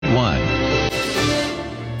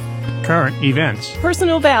current events,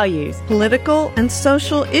 personal values, political and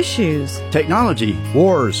social issues, technology,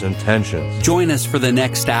 wars, and tensions. Join us for the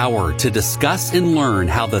next hour to discuss and learn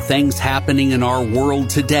how the things happening in our world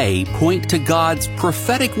today point to God's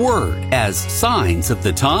prophetic word as signs of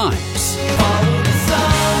the times. Follow the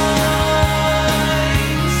signs,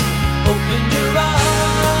 open your eyes,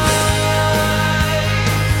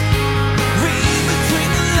 read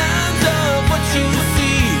between the lines of what you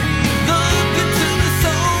see, look into the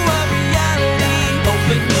soul of reality,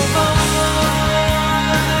 open your mind,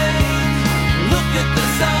 look at the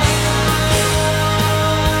signs,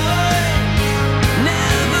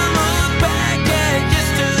 never look back at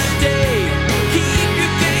yesterday, keep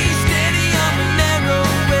your gaze steady on the narrow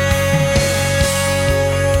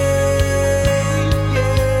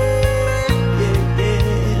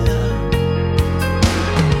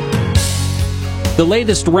The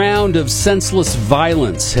latest round of senseless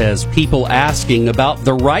violence has people asking about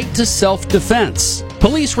the right to self-defense.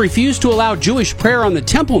 Police refuse to allow Jewish prayer on the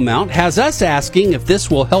Temple Mount has us asking if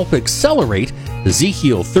this will help accelerate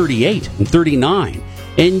Ezekiel 38 and 39.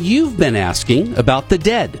 And you've been asking about the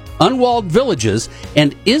dead, unwalled villages,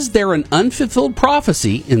 and is there an unfulfilled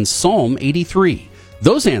prophecy in Psalm 83?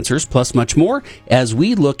 Those answers, plus much more, as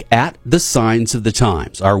we look at the signs of the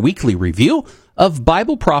times, our weekly review of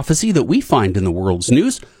Bible prophecy that we find in the world's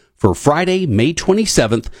news for Friday, May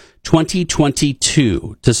 27th,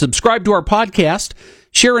 2022. To subscribe to our podcast,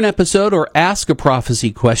 share an episode, or ask a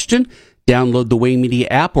prophecy question, download the Way Media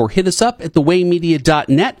app or hit us up at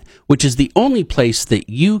thewaymedia.net, which is the only place that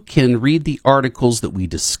you can read the articles that we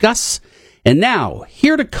discuss. And now,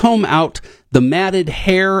 here to comb out the matted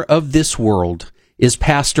hair of this world is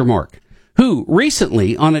Pastor Mark, who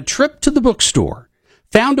recently, on a trip to the bookstore,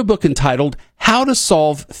 found a book entitled How to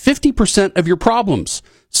Solve 50% of Your Problems.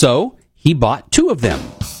 So he bought 2 of them.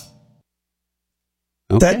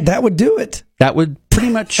 Okay. That would do it. That would pretty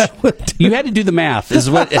much. You had to do the math. Is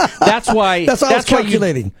what? That's why. That's why I was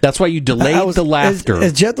calculating. That's why you delayed the laughter.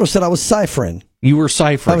 As Jethro said, I was ciphering. You were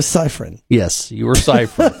ciphering. I was ciphering. Yes, you were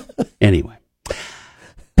ciphering. Anyway.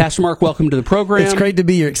 Pastor Mark, welcome to the program. It's great to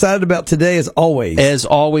be here. Excited about today, as always. As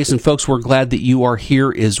always, and folks, we're glad that you are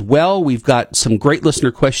here as well. We've got some great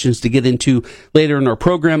listener questions to get into later in our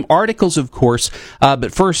program. Articles, of course.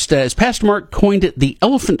 But first, as Pastor Mark coined it, the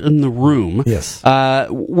elephant in the room. Yes.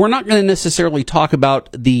 We're not going to necessarily talk about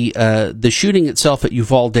the shooting itself at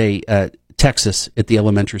Uvalde, Texas, at the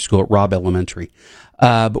elementary school, at Robb Elementary.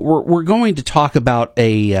 But we're going to talk about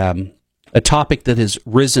a topic that has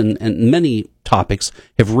risen, and many topics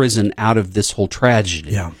have risen out of this whole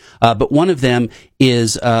tragedy. Yeah. But one of them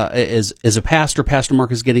is as a pastor, Pastor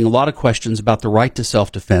Mark is getting a lot of questions about the right to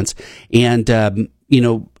self-defense. And,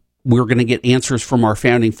 we're going to get answers from our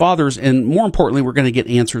founding fathers. And more importantly, we're going to get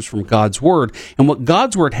answers from God's Word and what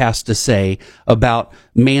God's Word has to say about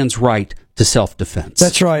man's right to self-defense.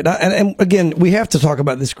 That's right. And again, we have to talk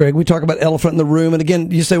about this, Greg. We talk about elephant in the room. And again,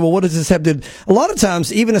 you say, well, what does this have to do? A lot of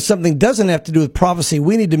times, even if something doesn't have to do with prophecy,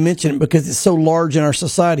 we need to mention it because it's so large in our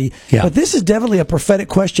society. Yeah. But this is definitely a prophetic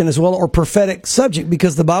question as well, or prophetic subject,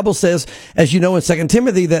 because the Bible says, as you know in 2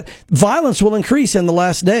 Timothy, that violence will increase in the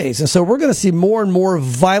last days. And so we're going to see more and more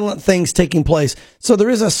violent things taking place. So there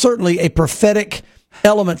is certainly a prophetic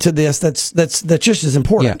element to this that's just as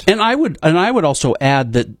important. Yeah. And I would also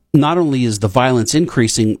add that not only is the violence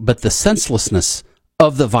increasing, but the senselessness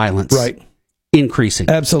of the violence increasing.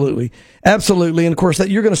 Absolutely. And of course, that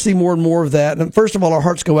you're going to see more and more of that. And first of all, our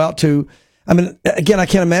hearts go out to, I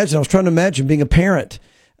can't imagine. I was trying to imagine being a parent,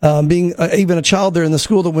 being even a child there in the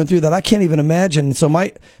school that went through that. I can't even imagine. So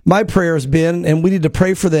my prayer has been, and we need to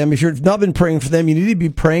pray for them. If you've not been praying for them, you need to be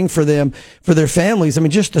praying for them, for their families.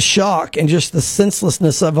 Just the shock and just the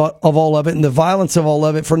senselessness of all of it, and the violence of all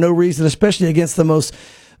of it for no reason, especially against the most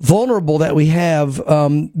vulnerable that we have,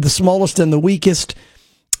 the smallest and the weakest.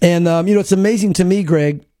 And, it's amazing to me,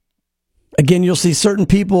 Greg. Again, you'll see certain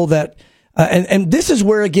people that, and this is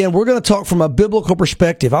where, again, we're going to talk from a biblical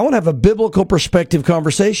perspective. I want to have a biblical perspective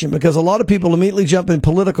conversation because a lot of people immediately jump in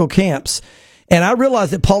political camps. And I realize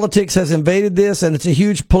that politics has invaded this and it's a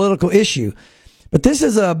huge political issue. But this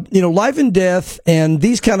is life and death and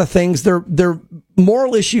these kind of things. They're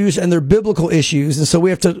moral issues and they're biblical issues. And so we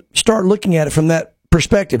have to start looking at it from that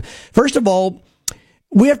perspective. First of all,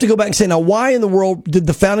 we have to go back and say, now, why in the world did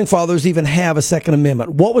the founding fathers even have a Second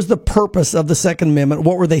Amendment? What was the purpose of the Second Amendment?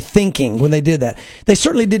 What were they thinking when they did that? They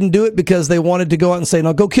certainly didn't do it because they wanted to go out and say,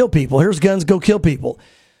 no, go kill people. Here's guns, go kill people.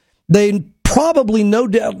 They probably no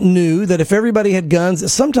doubt knew that if everybody had guns, that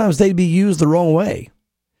sometimes they'd be used the wrong way.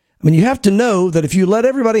 I mean, you have to know that if you let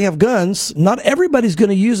everybody have guns, not everybody's going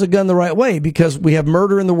to use a gun the right way, because we have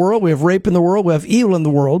murder in the world, we have rape in the world, we have evil in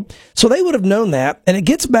the world. So they would have known that. And it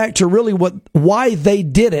gets back to really why they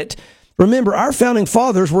did it. Remember, our founding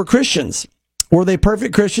fathers were Christians. Were they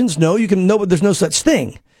perfect Christians? No, there's no such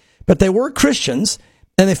thing. But they were Christians,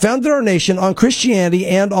 and they founded our nation on Christianity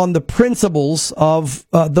and on the principles of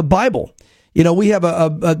the Bible. You know, we have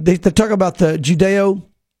they talk about the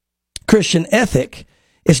Judeo-Christian ethic.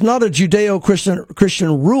 It's not a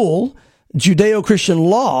Judeo-Christian rule, Judeo-Christian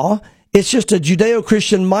law. It's just a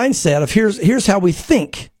Judeo-Christian mindset of here's how we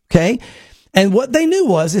think, okay? And what they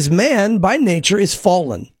knew is man by nature is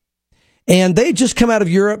fallen. And they just come out of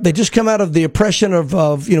Europe. They just come out of the oppression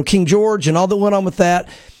of King George and all that went on with that.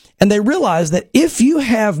 And they realized that if you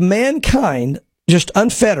have mankind just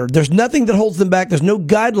unfettered, there's nothing that holds them back. There's no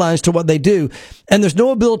guidelines to what they do. And there's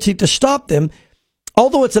no ability to stop them.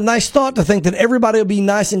 Although it's a nice thought to think that everybody will be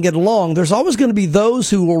nice and get along, there's always going to be those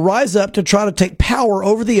who will rise up to try to take power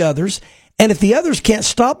over the others. And if the others can't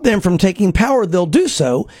stop them from taking power, they'll do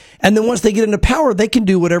so. And then once they get into power, they can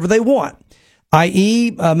do whatever they want,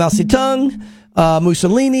 i.e. Mao Zedong,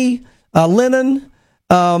 Mussolini, Lenin,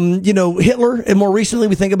 Hitler. And more recently,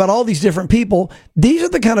 we think about all these different people. These are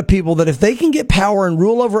the kind of people that if they can get power and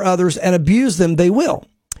rule over others and abuse them, they will.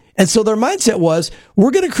 And so their mindset was,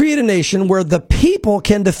 we're going to create a nation where the people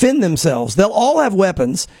can defend themselves. They'll all have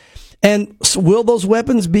weapons. And will those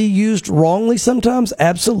weapons be used wrongly sometimes?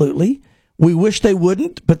 Absolutely. We wish they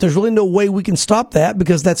wouldn't, but there's really no way we can stop that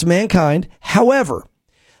because that's mankind. However,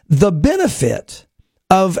 the benefit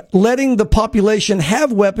of letting the population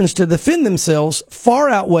have weapons to defend themselves far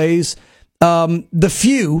outweighs the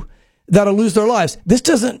few that'll lose their lives. This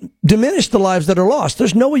doesn't diminish the lives that are lost.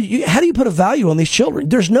 There's no way. How do you put a value on these children?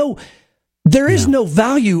 There is no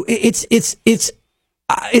value. It's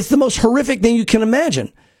the most horrific thing you can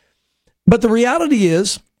imagine. But the reality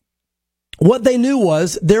is, what they knew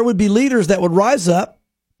was there would be leaders that would rise up,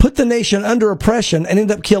 put the nation under oppression, and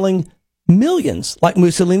end up killing millions, like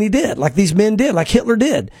Mussolini did, like these men did, like Hitler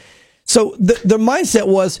did. So the mindset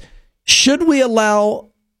was, should we allow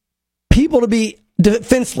people to be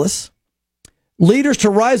defenseless, leaders to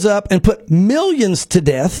rise up and put millions to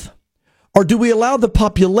death, or do we allow the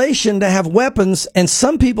population to have weapons and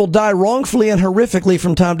some people die wrongfully and horrifically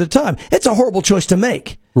from time to time? It's a horrible choice to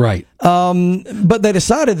make. Right. But they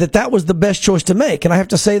decided that was the best choice to make. And I have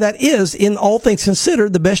to say that is, in all things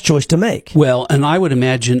considered, the best choice to make. Well, and I would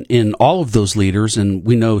imagine in all of those leaders, and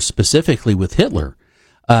we know specifically with Hitler,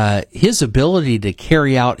 his ability to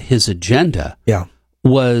carry out his agenda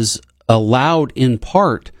was allowed in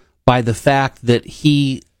part by the fact that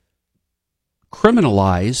he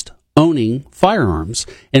criminalized owning firearms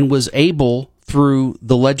and was able, through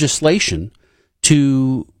the legislation,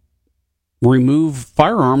 to remove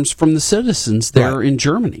firearms from the citizens there in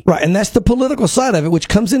Germany. Right, and that's the political side of it, which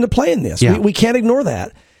comes into play in this. Yeah. We can't ignore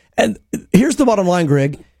that. And here's the bottom line,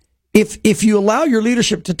 Greg. If you allow your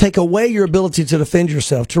leadership to take away your ability to defend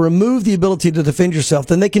yourself, to remove the ability to defend yourself,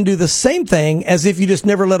 then they can do the same thing as if you just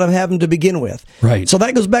never let them have them to begin with. Right. So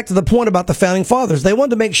that goes back to the point about the founding fathers. They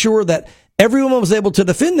wanted to make sure that everyone was able to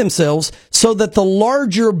defend themselves so that the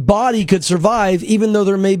larger body could survive, even though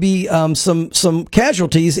there may be some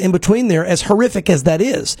casualties in between there, as horrific as that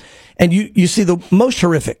is. And you see the most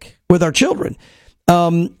horrific with our children.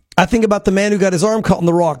 I think about the man who got his arm caught in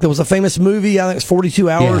the rock. There was a famous movie, I think it's 42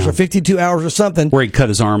 hours or 52 hours or something, where he cut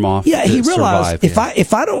his arm off. Yeah, he realized if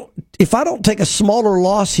I don't take a smaller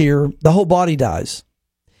loss here, the whole body dies.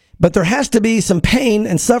 But there has to be some pain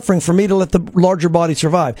and suffering for me to let the larger body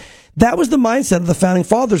survive. That was the mindset of the founding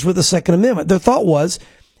fathers with the Second Amendment. Their thought was,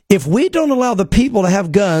 if we don't allow the people to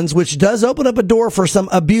have guns, which does open up a door for some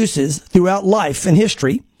abuses throughout life and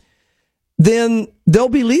history, then there'll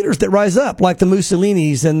be leaders that rise up, like the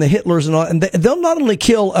Mussolinis and the Hitlers and all, and they'll not only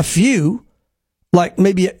kill a few, like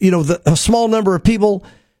maybe, a small number of people,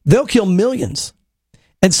 they'll kill millions.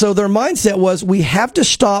 And so their mindset was, we have to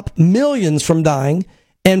stop millions from dying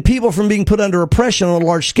and people from being put under oppression on a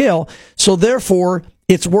large scale. So therefore,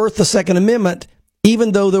 it's worth the Second Amendment,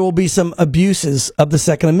 even though there will be some abuses of the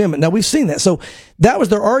Second Amendment. Now, we've seen that. So that was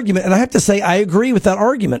their argument. And I have to say, I agree with that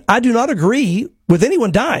argument. I do not agree with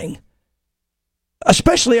anyone dying,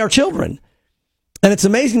 especially our children. And it's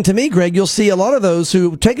amazing to me, Greg, you'll see a lot of those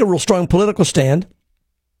who take a real strong political stand.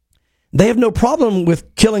 They have no problem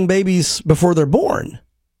with killing babies before they're born.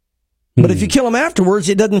 But if you kill them afterwards,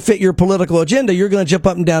 it doesn't fit your political agenda. You're going to jump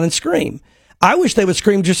up and down and scream. I wish they would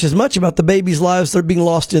scream just as much about the babies' lives that are being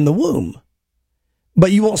lost in the womb.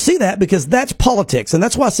 But you won't see that because that's politics. And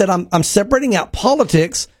that's why I said I'm separating out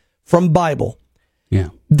politics from Bible. Yeah.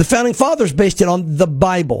 The founding fathers based it on the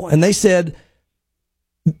Bible, and they said,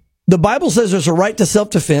 the Bible says there's a right to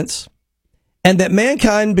self-defense, and that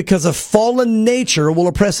mankind, because of fallen nature, will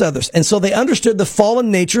oppress others. And so they understood the fallen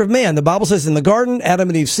nature of man. The Bible says in the garden, Adam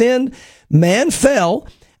and Eve sinned, man fell,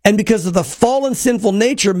 and because of the fallen sinful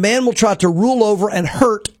nature, man will try to rule over and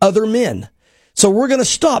hurt other men. So we're going to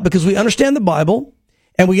stop, because we understand the Bible,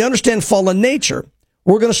 and we understand fallen nature.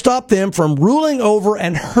 We're going to stop them from ruling over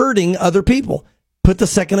and hurting other people. Put the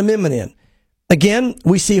Second Amendment in. Again,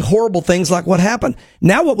 we see horrible things like what happened.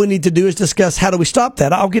 Now what we need to do is discuss how do we stop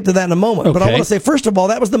that. I'll get to that in a moment. Okay. But I want to say, first of all,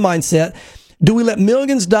 that was the mindset. Do we let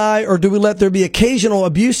millions die, or do we let there be occasional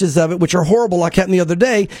abuses of it, which are horrible, like happened the other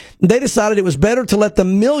day? They decided it was better to let the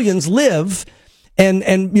millions live. And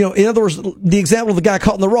you know, in other words, the example of the guy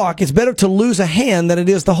caught in the rock, it's better to lose a hand than it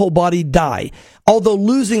is the whole body die. Although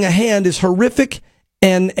losing a hand is horrific,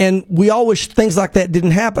 and we all wish things like that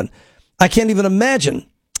didn't happen. I can't even imagine,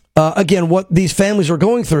 again, what these families are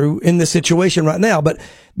going through in this situation right now. But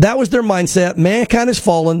that was their mindset. Mankind has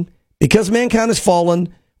fallen. Because mankind has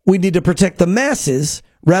fallen, we need to protect the masses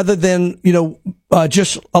rather than,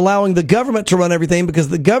 just allowing the government to run everything, because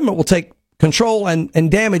the government will take control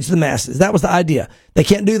and damage the masses. That was the idea. They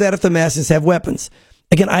can't do that if the masses have weapons.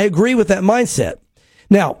 Again, I agree with that mindset.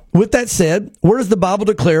 Now, with that said, where does the Bible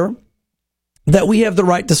declare that we have the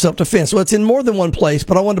right to self-defense? Well, it's in more than one place,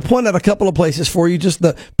 but I wanted to point out a couple of places for you, just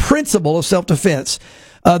the principle of self-defense.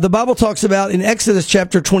 The Bible talks about in Exodus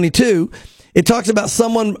chapter 22, it talks about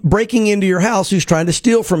someone breaking into your house who's trying to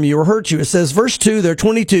steal from you or hurt you. It says, verse 2 there,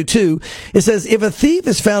 22:2, it says, if a thief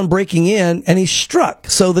is found breaking in and he's struck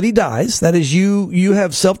so that he dies, that is, you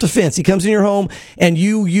have self-defense. He comes in your home and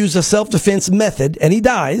you use a self-defense method and he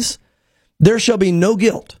dies, there shall be no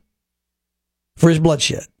guilt for his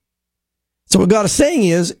bloodshed. So what God is saying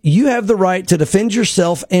is, you have the right to defend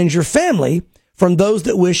yourself and your family from those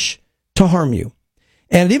that wish to harm you.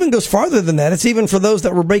 And it even goes farther than that. It's even for those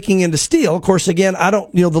that were breaking in to steal. Of course, again,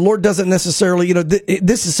 the Lord doesn't necessarily,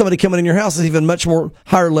 this is somebody coming in your house is even much more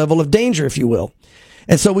higher level of danger, if you will.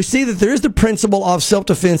 And so we see that there is the principle of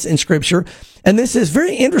self-defense in Scripture. And this is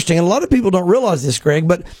very interesting. And a lot of people don't realize this, Greg,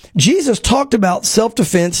 but Jesus talked about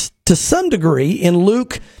self-defense to some degree in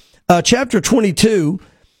Luke chapter 22,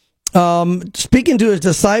 speaking to his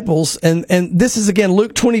disciples. And this is, again,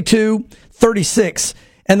 Luke 22:36.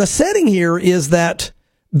 And the setting here is that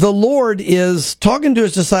the Lord is talking to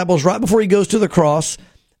his disciples right before he goes to the cross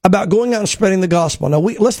about going out and spreading the gospel. Now,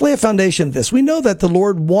 let's lay a foundation of this. We know that the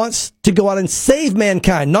Lord wants to go out and save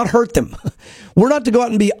mankind, not hurt them. We're not to go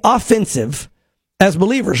out and be offensive as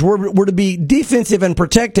believers. We're to be defensive and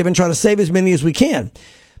protective and try to save as many as we can.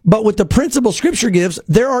 But with the principle Scripture gives,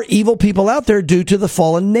 there are evil people out there due to the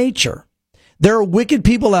fallen nature. There are wicked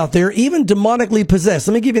people out there, even demonically possessed.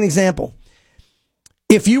 Let me give you an example.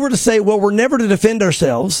 If you were to say, well, we're never to defend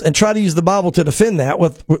ourselves, and try to use the Bible to defend that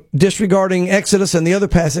with disregarding Exodus and the other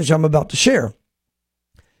passage I'm about to share,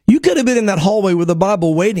 you could have been in that hallway with the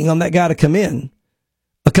Bible waiting on that guy to come in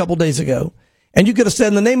a couple days ago. And you could have said,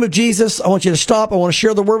 in the name of Jesus, I want you to stop. I want to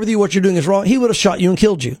share the word with you. What you're doing is wrong. He would have shot you and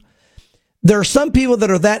killed you. There are some people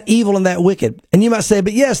that are that evil and that wicked. And you might say,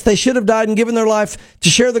 but yes, they should have died and given their life to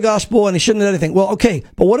share the gospel, and they shouldn't have done anything. Well, okay,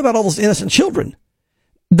 but what about all those innocent children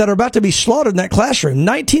that are about to be slaughtered in that classroom?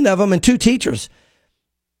 19 of them and 2 teachers.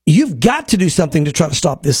 You've got to do something to try to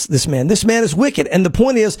stop this man. This man is wicked. And the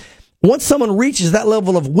point is, once someone reaches that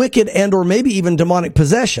level of wicked and or maybe even demonic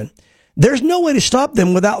possession, there's no way to stop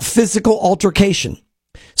them without physical altercation.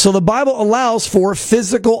 So the Bible allows for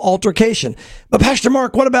physical altercation. But Pastor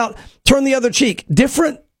Mark, what about turn the other cheek?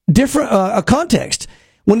 Different context.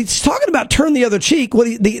 When he's talking about turn the other cheek,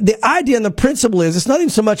 the idea and the principle is, it's not even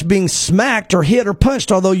so much being smacked or hit or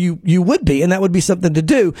punched, although you would be, and that would be something to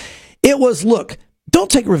do. It was, look,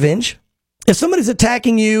 don't take revenge. If somebody's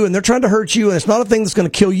attacking you and they're trying to hurt you and it's not a thing that's going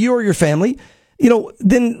to kill you or your family,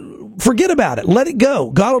 then forget about it. Let it go.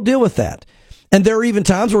 God will deal with that. And there are even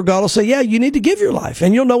times where God will say, yeah, you need to give your life.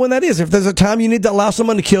 And you'll know when that is. If there's a time you need to allow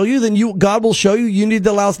someone to kill you, then God will show you need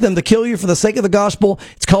to allow them to kill you for the sake of the gospel.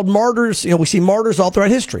 It's called martyrs. We see martyrs all throughout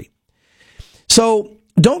history. So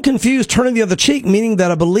don't confuse turning the other cheek, meaning that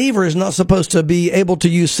a believer is not supposed to be able to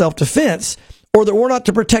use self-defense, or that we're not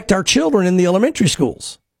to protect our children in the elementary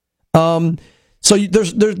schools. So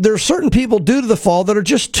there's certain people due to the fall that are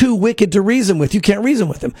just too wicked to reason with. You can't reason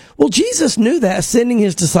with them. Well, Jesus knew that, sending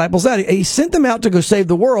his disciples out. He sent them out to go save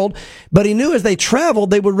the world, but he knew as they traveled,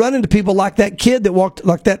 they would run into people like that kid that walked,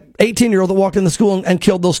 like that 18-year-old that walked in the school and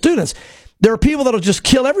killed those students. There are people that'll just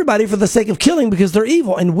kill everybody for the sake of killing because they're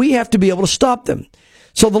evil, and we have to be able to stop them.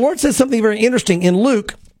 So the Lord said something very interesting in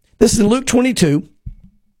Luke. This is in Luke 22.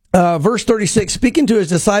 verse 36, speaking to his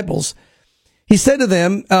disciples, he said to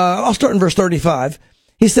them, I'll start in verse 35.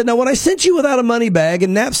 He said, now when I sent you without a money bag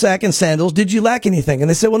and knapsack and sandals, did you lack anything? And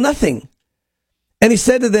they said, well, nothing. And he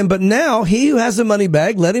said to them, but now he who has a money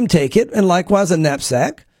bag, let him take it, and likewise a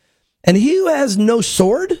knapsack. And he who has no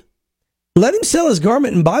sword, let him sell his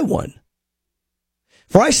garment and buy one.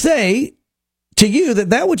 For I say to you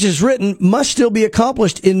that that which is written must still be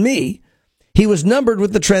accomplished in me. He was numbered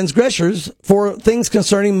with the transgressors for things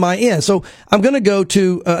concerning my end. So I'm going to go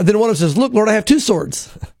to, then one of them says, look, Lord, I have 2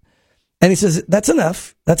 swords. And he says, that's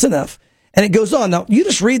enough. That's enough. And it goes on. Now, you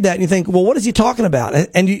just read that and you think, well, what is he talking about?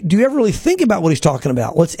 And do you ever really think about what he's talking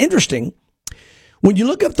about? Well, it's interesting. When you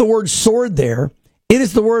look up the word sword there, it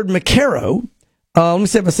is the word makero. Let me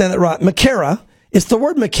see if I'm saying that right. Makera. It's the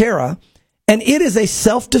word makera, and it is a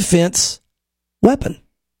self-defense weapon.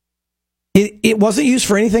 It wasn't used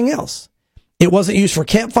for anything else. It wasn't used for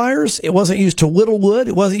campfires. It wasn't used to whittle wood.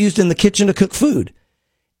 It wasn't used in the kitchen to cook food.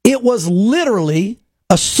 It was literally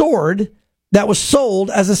a sword that was sold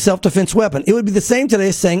as a self-defense weapon. It would be the same today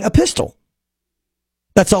as saying a pistol.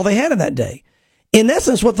 That's all they had in that day. In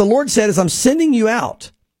essence, what the Lord said is, I'm sending you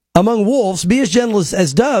out among wolves, be as gentle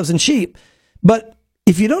as doves and sheep. But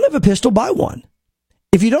if you don't have a pistol, buy one.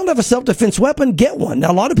 If you don't have a self-defense weapon, get one.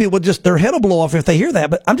 Now, a lot of people their head will blow off if they hear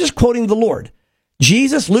that, but I'm just quoting the Lord.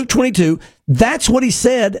 Jesus, Luke 22, that's what he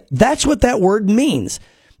said. That's what that word means.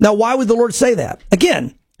 Now, why would the Lord say that?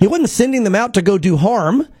 Again, he wasn't sending them out to go do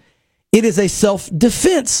harm. It is a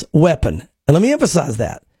self-defense weapon. And let me emphasize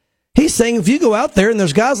that. He's saying if you go out there and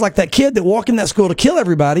there's guys like that kid that walk in that school to kill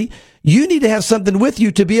everybody, you need to have something with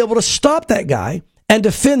you to be able to stop that guy and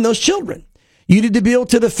defend those children. You need to be able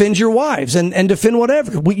to defend your wives and defend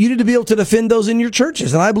whatever. You need to be able to defend those in your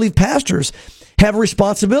churches. And I believe pastors have a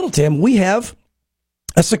responsibility. And we have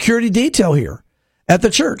a security detail here at the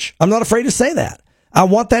church. I'm not afraid to say that. I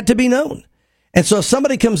want that to be known. And so if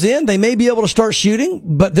somebody comes in, they may be able to start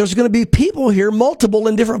shooting, but there's going to be people here, multiple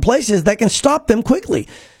in different places, that can stop them quickly.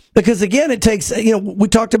 Because again, it takes, we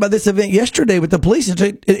talked about this event yesterday with the police.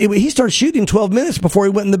 He started shooting 12 minutes before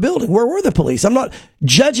he went in the building. Where were the police? I'm not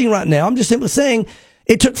judging right now. I'm just simply saying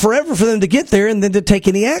it took forever for them to get there and then to take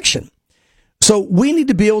any action. So we need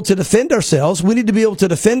to be able to defend ourselves. We need to be able to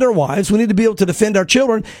defend our wives. We need to be able to defend our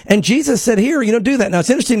children. And Jesus said here, do that. Now,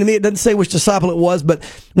 it's interesting to me. It doesn't say which disciple it was, but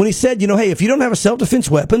when he said, hey, if you don't have a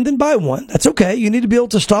self-defense weapon, then buy one. That's okay. You need to be able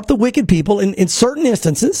to stop the wicked people in certain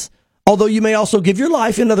instances, although you may also give your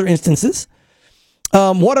life in other instances.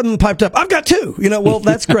 One of them piped up, I've got 2. Well,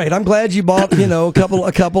 that's great. I'm glad you bought,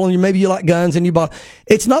 a couple, and maybe you like guns and you bought.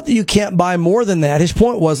 It's not that you can't buy more than that. His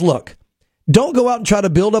point was, look, don't go out and try to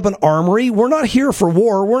build up an armory. We're not here for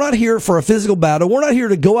war. We're not here for a physical battle. We're not here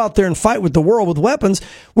to go out there and fight with the world with weapons.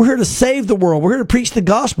 We're here to save the world. We're here to preach the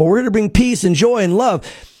gospel. We're here to bring peace and joy and love.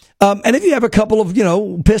 And if you have a couple of,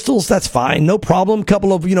 pistols, that's fine. No problem. A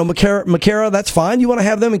couple of, Makera, that's fine. You want to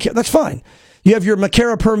have them, that's fine. You have your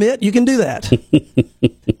Makera permit, you can do that.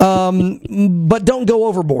 But don't go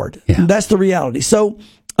overboard. Yeah. That's the reality. So,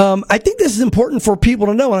 I think this is important for people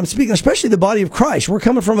to know, and I'm speaking especially the body of Christ. We're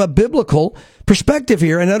coming from a biblical perspective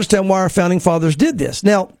here and understand why our founding fathers did this.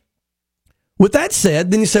 Now, with that said,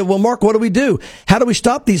 then you say, well, Mark, what do we do? How do we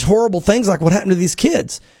stop these horrible things like what happened to these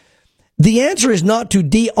kids? The answer is not to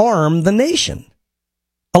de-arm the nation.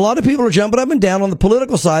 A lot of people are jumping up and down on the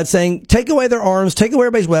political side saying, take away their arms, take away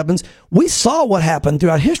everybody's weapons. We saw what happened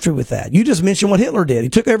throughout history with that. You just mentioned what Hitler did. He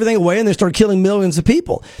took everything away and they started killing millions of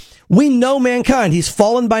people. We know mankind. He's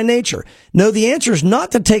fallen by nature. No, the answer is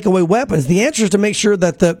not to take away weapons. The answer is to make sure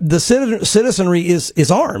that the citizenry is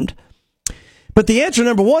armed. But the answer,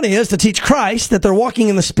 number one, is to teach Christ that they're walking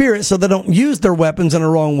in the Spirit so they don't use their weapons in a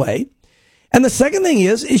wrong way. And the second thing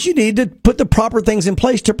is you need to put the proper things in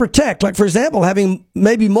place to protect. Like, for example, having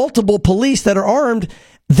maybe multiple police that are armed,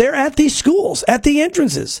 they're at these schools, at the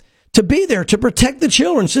entrances, to be there to protect the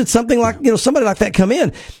children. Should something like, somebody like that come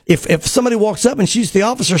in, if somebody walks up and shoots the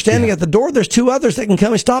officer standing at the door, there's 2 others that can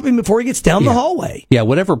come and stop him before he gets down the hallway. Yeah,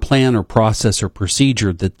 whatever plan or process or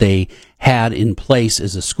procedure that they had in place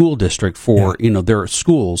as a school district for, their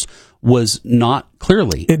schools was not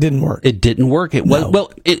clearly. It didn't work. It didn't work. It was,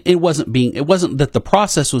 well, it wasn't that the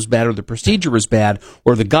process was bad or the procedure was bad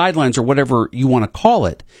or the guidelines or whatever you want to call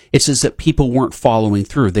it. It's just that people weren't following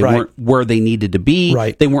through. They weren't where they needed to be.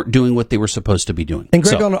 Right. They weren't doing what they were supposed to be doing. And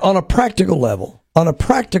Greg, on a practical level,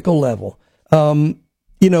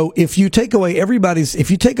 if you take away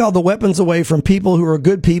if you take all the weapons away from people who are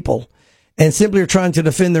good people and simply are trying to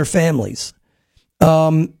defend their families,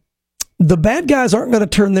 the bad guys aren't going to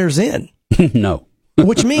turn theirs in. No.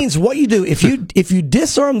 Which means what you do, if you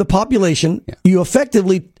disarm the population, you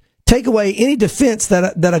effectively take away any defense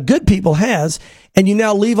that a good people has, and you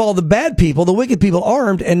now leave all the bad people, the wicked people,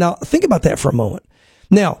 armed. And now think about that for a moment.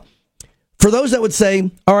 Now, for those that would say,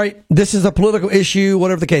 all right, this is a political issue,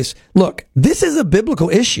 whatever the case. Look, this is a biblical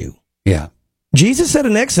issue. Yeah. Jesus said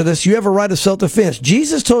in Exodus, you have a right of self-defense.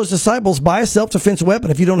 Jesus told his disciples, buy a self-defense weapon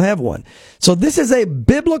if you don't have one. So this is a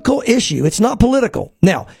biblical issue. It's not political.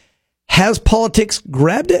 Now, has politics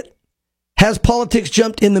grabbed it? Has politics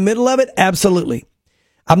jumped in the middle of it? Absolutely.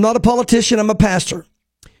 I'm not a politician. I'm a pastor.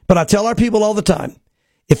 But I tell our people all the time,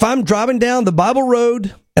 if I'm driving down the Bible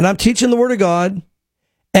road and I'm teaching the Word of God,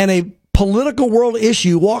 and a political world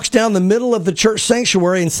issue walks down the middle of the church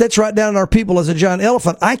sanctuary and sits right down on our people as a giant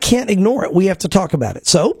elephant, I can't ignore it. We have to talk about it.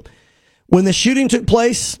 So when the shooting took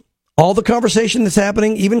place, all the conversation that's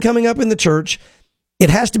happening, even coming up in the church, it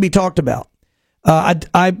has to be talked about.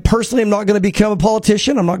 I personally am not going to become a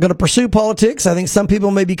politician. I'm not going to pursue politics. I think some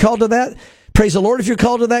people may be called to that. Praise the Lord. If you're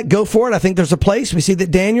called to that, go for it. I think there's a place. We see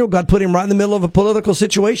that Daniel, God put him right in the middle of a political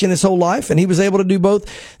situation his whole life, and he was able to do both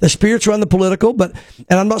the spiritual and the political. And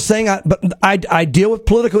I'm not saying I deal with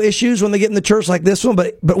political issues when they get in the church like this one,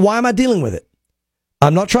 but why am I dealing with it?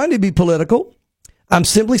 I'm not trying to be political. I'm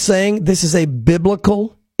simply saying this is a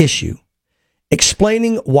biblical issue,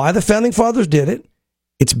 explaining why the founding fathers did it.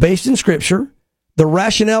 It's based in Scripture, the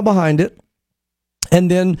rationale behind it,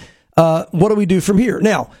 and then what do we do from here?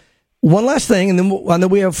 Now, one last thing, and then I know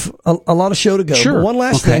we have a lot of show to go. Sure. But one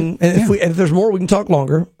last thing, and if there's more, we can talk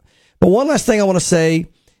longer. But one last thing I want to say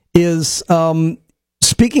is,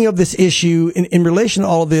 speaking of this issue in relation to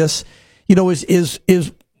all of this, is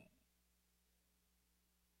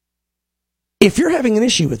if you're having an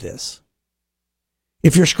issue with this,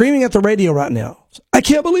 if you're screaming at the radio right now, I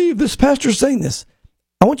can't believe this pastor's saying this,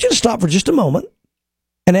 I want you to stop for just a moment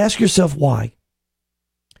and ask yourself why.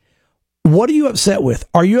 What are you upset with?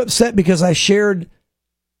 Are you upset because I shared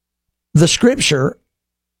the Scripture?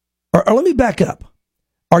 Or let me back up.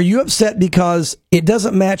 Are you upset because it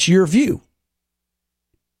doesn't match your view?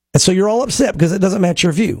 And so you're all upset because it doesn't match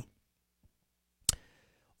your view.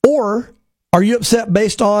 Or are you upset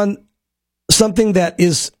based on something that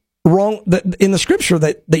is wrong in the Scripture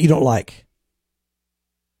that you don't like?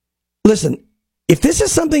 Listen, if this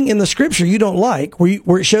is something in the Scripture you don't like,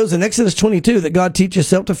 where it shows in Exodus 22 that God teaches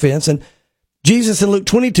self-defense, and Jesus in Luke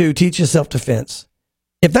 22 teaches self-defense,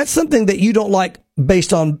 if that's something that you don't like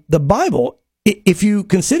based on the Bible, if you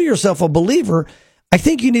consider yourself a believer, I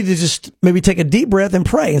think you need to just maybe take a deep breath and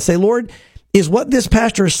pray and say, Lord, is what this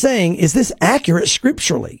pastor is saying, is this accurate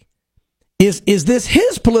scripturally? Is this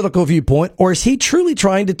his political viewpoint, or is he truly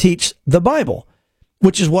trying to teach the Bible,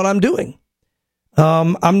 which is what I'm doing?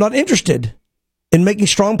 I'm not interested in making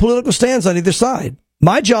strong political stands on either side.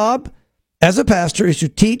 My job as a pastor is to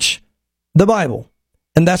teach the Bible,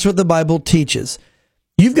 and that's what the Bible teaches.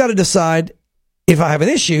 You've got to decide, if I have an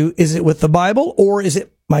issue, is it with the Bible or is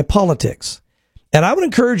it my politics? And I would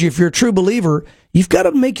encourage you, if you're a true believer, you've got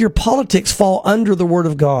to make your politics fall under the Word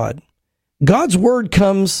of God. God's Word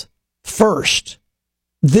comes first,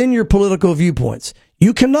 then your political viewpoints.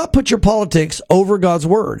 You cannot put your politics over God's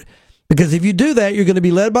Word, because if you do that, you're going to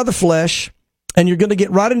be led by the flesh, and you're going to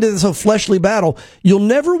get right into this whole fleshly battle. You'll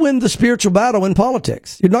never win the spiritual battle in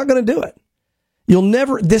politics. You're not going to do it.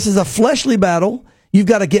 This is a fleshly battle. You've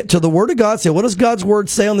got to get to the Word of God, say, what does God's Word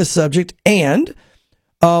say on this subject? And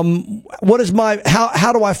how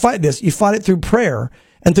do I fight this? You fight it through prayer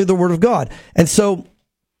and through the Word of God. And so,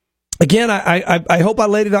 again, I hope I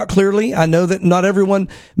laid it out clearly. I know that not everyone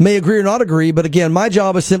may agree or not agree, but again, my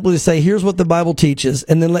job is simply to say, here's what the Bible teaches,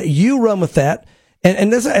 and then let you run with that.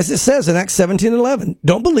 And as it says in Acts 17:11,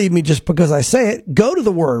 don't believe me just because I say it. Go to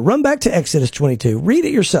the Word. Run back to Exodus 22. Read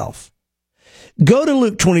it yourself. Go to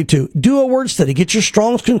Luke 22. Do a word study. Get your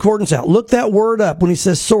Strong's Concordance out. Look that word up when he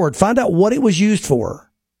says sword. Find out what it was used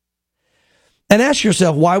for. And ask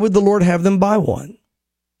yourself, why would the Lord have them buy one?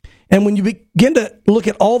 And when you begin to look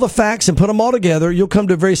at all the facts and put them all together, you'll come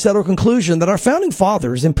to a very settled conclusion that our founding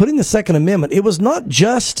fathers, in putting the Second Amendment, it was not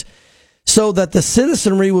just so that the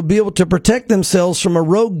citizenry would be able to protect themselves from a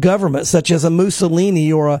rogue government such as a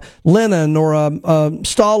Mussolini or a Lenin or a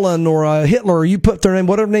Stalin or a Hitler, you put their name,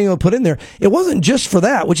 whatever name you put in there. It wasn't just for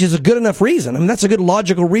that, which is a good enough reason. I mean, that's a good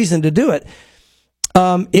logical reason to do it.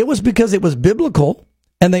 It was because it was biblical,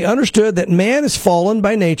 and they understood that man is fallen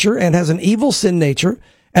by nature and has an evil sin nature,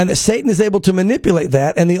 and that Satan is able to manipulate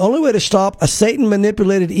that. And the only way to stop a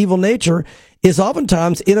Satan-manipulated evil nature is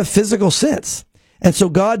oftentimes in a physical sense. And so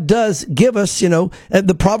God does give us,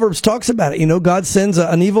 the Proverbs talks about it. God sends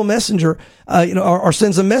an evil messenger, or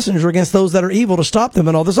sends a messenger against those that are evil to stop them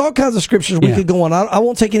and all. There's all kinds of scriptures we could go on. I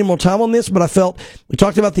won't take any more time on this, but I felt we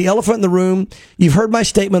talked about the elephant in the room. You've heard my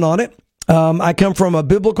statement on it. I come from a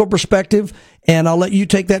biblical perspective, and I'll let you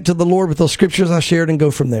take that to the Lord with those scriptures I shared and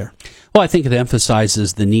go from there. Well, I think it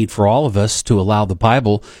emphasizes the need for all of us to allow the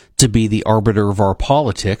Bible to be the arbiter of our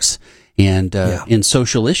politics and in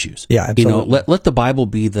social issues. Yeah, absolutely. Let the Bible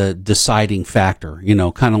be the deciding factor.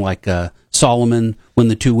 Kind of like Solomon when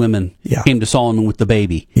the two women came to Solomon with the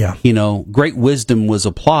baby. Yeah. Great wisdom was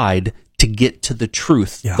applied to get to the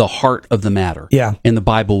truth, the heart of the matter. Yeah. And the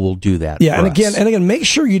Bible will do that. Yeah, for and us. again, make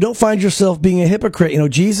sure you don't find yourself being a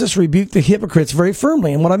hypocrite. Jesus rebuked the hypocrites very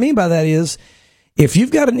firmly. And what I mean by that is, if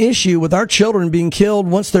you've got an issue with our children being killed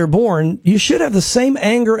once they're born, you should have the same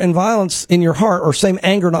anger and violence in your heart, or same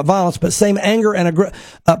anger, not violence, but same anger and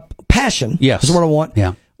passion. Yes. Is what I want.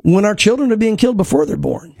 Yeah. When our children are being killed before they're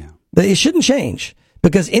born. Yeah. It shouldn't change,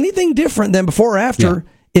 because anything different than before or after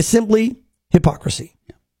is simply hypocrisy.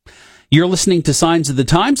 You're listening to Signs of the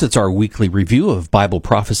Times. It's our weekly review of Bible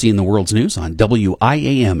prophecy in the world's news on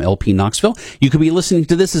WIAM LP Knoxville. You could be listening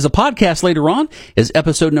to this as a podcast later on, as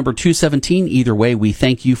episode number 217. Either way, we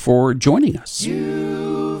thank you for joining us.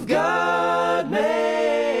 You've got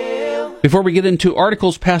mail. Before we get into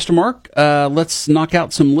articles, Pastor Mark, let's knock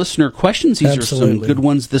out some listener questions. These are some good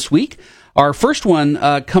ones this week. Our first one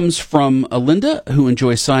comes from Linda, who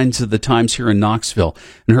enjoys Signs of the Times here in Knoxville.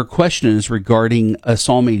 And her question is regarding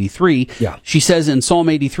Psalm 83. Yeah. She says in Psalm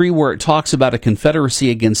 83, where it talks about a confederacy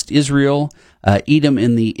against Israel, Edom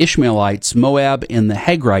and the Ishmaelites, Moab and the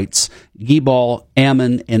Hagrites, Gebal,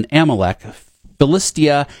 Ammon, and Amalek,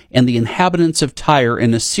 Philistia and the inhabitants of Tyre,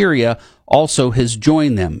 and Assyria also has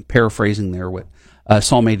joined them. Paraphrasing there what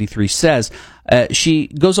Psalm 83 says. She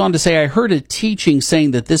goes on to say, I heard a teaching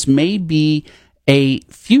saying that this may be a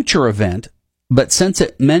future event, but since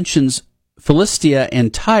it mentions Philistia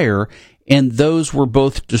and Tyre, and those were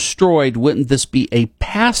both destroyed, wouldn't this be a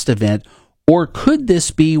past event, or could this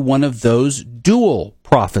be one of those dual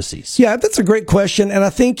prophecies? Yeah, that's a great question. And I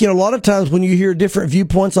think, a lot of times when you hear different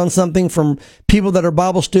viewpoints on something from people that are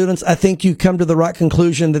Bible students, I think you come to the right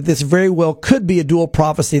conclusion that this very well could be a dual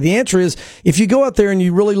prophecy. The answer is, if you go out there and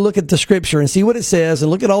you really look at the scripture and see what it says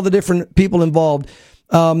and look at all the different people involved,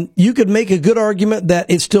 you could make a good argument that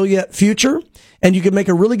it's still yet future, and you could make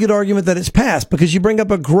a really good argument that it's past, because you bring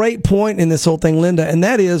up a great point in this whole thing, Linda, and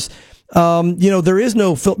that is, there is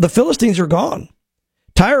the Philistines are gone.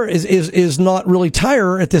 Tyre is not really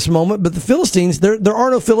Tyre at this moment, but the Philistines, there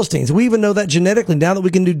are no Philistines. We even know that genetically, now that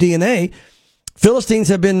we can do DNA. Philistines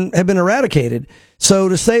have been eradicated. So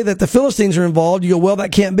to say that the Philistines are involved, you go, well,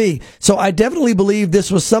 that can't be. So I definitely believe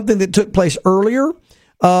this was something that took place earlier.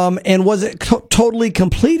 And was it totally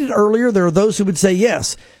completed earlier? There are those who would say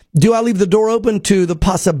yes. Do I leave the door open to the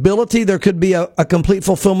possibility there could be a complete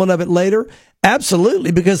fulfillment of it later?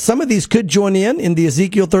 Absolutely, because some of these could join in the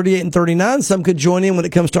Ezekiel 38 and 39. Some could join in when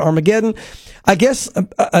it comes to Armageddon. I guess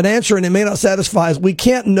an answer, and it may not satisfy, is we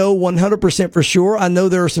can't know 100% for sure. I know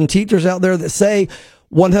there are some teachers out there that say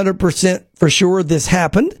 100% for sure this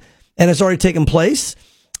happened and it's already taken place.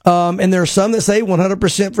 And there are some that say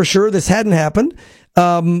 100% for sure this hadn't happened.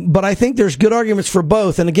 But I think there's good arguments for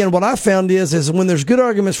both. And again, what I found is when there's good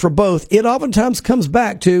arguments for both, it oftentimes comes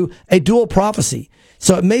back to a dual prophecy.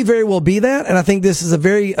 So it may very well be that. And I think this is a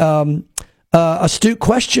very, astute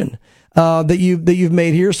question, that you've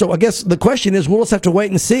made here. So I guess the question is, we'll just have to wait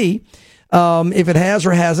and see, if it has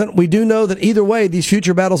or hasn't. We do know that either way, these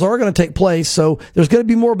future battles are going to take place. So there's going to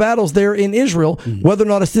be more battles there in Israel. Mm-hmm. Whether or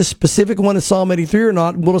not it's this specific one in Psalm 83 or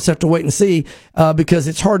not, we'll just have to wait and see, because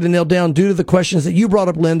it's hard to nail down due to the questions that you brought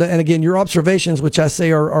up, Linda. And again, your observations, which I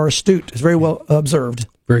say are astute, is very well observed.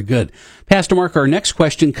 Very good. Pastor Mark, our next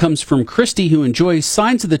question comes from Christy, who enjoys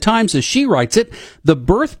Signs of the Times, as she writes it, the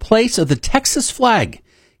birthplace of the Texas flag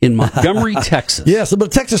in Montgomery, Texas. Yes, a little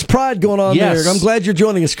Texas pride going on there. I'm glad you're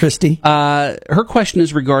joining us, Christy. Her question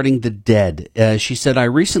is regarding the dead. She said, I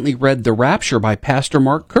recently read The Rapture by Pastor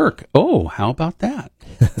Mark Kirk. Oh, how about that?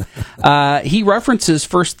 He references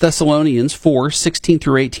 1 Thessalonians 4:16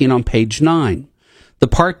 through 18 on page 9. The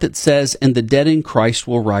part that says, and the dead in Christ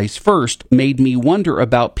will rise first, made me wonder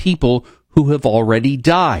about people who have already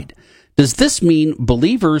died. Does this mean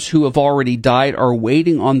believers who have already died are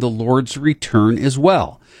waiting on the Lord's return as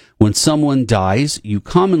well? When someone dies, you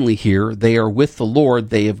commonly hear they are with the Lord,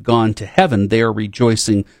 they have gone to heaven, they are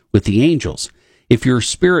rejoicing with the angels. If your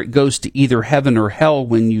spirit goes to either heaven or hell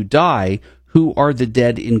when you die, who are the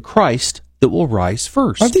dead in Christ? that will rise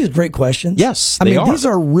first? Aren't these great questions? Yes, I they mean, are. these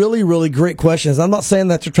are really, really great questions. I'm not saying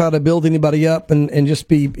that to try to build anybody up and just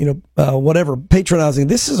be, whatever, patronizing.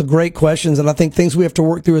 This is a great questions, and I think things we have to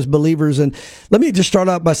work through as believers. And let me just start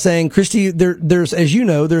out by saying, Christy, there's, as you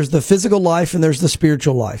know, there's the physical life and there's the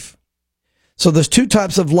spiritual life. So there's two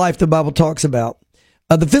types of life the Bible talks about.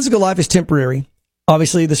 The physical life is temporary.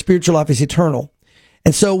 Obviously, the spiritual life is eternal.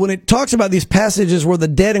 And so when it talks about these passages where the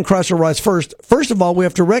dead in Christ will rise first of all, we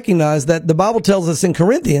have to recognize that the Bible tells us in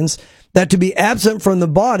Corinthians that to be absent from the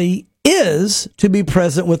body is to be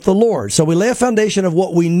present with the Lord. So we lay a foundation of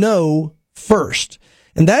what we know first.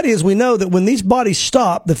 And that is, we know that when these bodies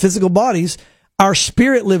stop, the physical bodies, our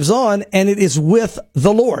spirit lives on and it is with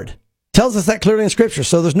the Lord. Tells us that clearly in Scripture.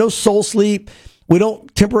 So there's no soul sleep. We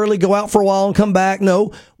don't temporarily go out for a while and come back.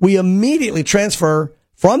 No, we immediately transfer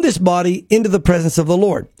from this body into the presence of the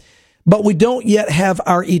Lord. But we don't yet have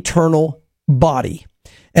our eternal body.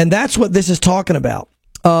 And that's what this is talking about.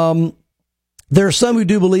 There are some who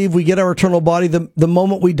do believe we get our eternal body the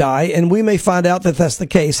moment we die, and we may find out that that's the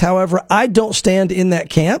case. However, I don't stand in that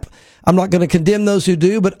camp. I'm not going to condemn those who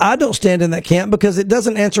do, but I don't stand in that camp because it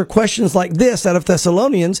doesn't answer questions like this out of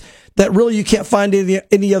Thessalonians that really you can't find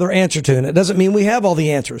any other answer to. And it doesn't mean we have all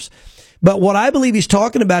the answers. But what I believe he's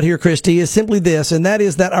talking about here, Christy, is simply this, and that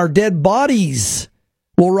is that our dead bodies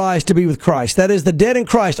will rise to be with Christ. That is, the dead in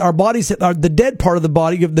Christ, our bodies are the dead part of the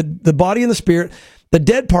body, the body and the spirit. The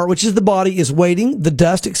dead part, which is the body, is waiting, the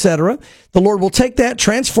dust, etc. The Lord will take that,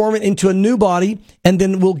 transform it into a new body, and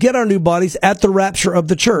then we'll get our new bodies at the rapture of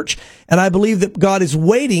the church. And I believe that God is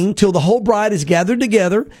waiting till the whole bride is gathered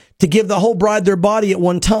together to give the whole bride their body at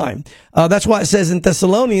one time. That's why it says in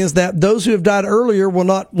Thessalonians that those who have died earlier will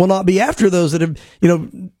not be after those that have,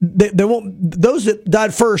 they won't. Those that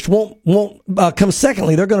died first won't come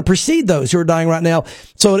secondly. They're going to precede those who are dying right now.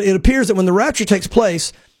 So it appears that when the rapture takes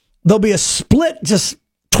place, there'll be a split, just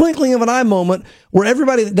twinkling of an eye moment where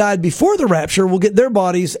everybody that died before the rapture will get their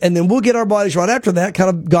bodies, and then we'll get our bodies right after that.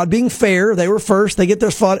 Kind of God being fair, they were first, they get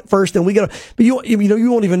theirs first, and we get. But you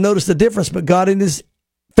won't even notice the difference. But God, in His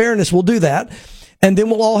fairness, will do that, and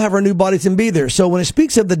then we'll all have our new bodies and be there. So when it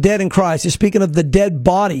speaks of the dead in Christ, it's speaking of the dead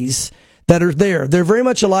bodies that are there. They're very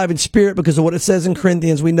much alive in spirit because of what it says in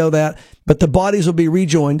Corinthians. We know that, but the bodies will be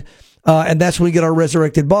rejoined, and that's when we get our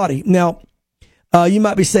resurrected body. Now. You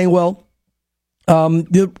might be saying, well,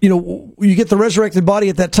 you get the resurrected body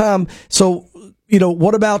at that time. So,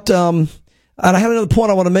 what about, and I have another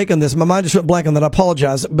point I want to make on this. My mind just went blank on that. I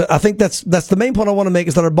apologize. But I think that's the main point I want to make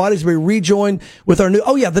is that our bodies will be rejoined with our new,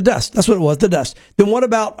 the dust. That's what it was, the dust. Then what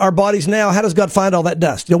about our bodies now? How does God find all that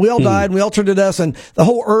dust? We all died and we all turned to dust, and the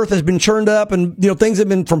whole earth has been churned up, and, things have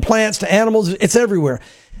been from plants to animals. It's everywhere.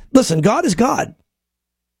 Listen, God is God.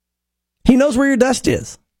 He knows where your dust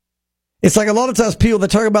is. It's like a lot of times people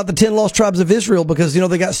that talk about the 10 lost tribes of Israel because,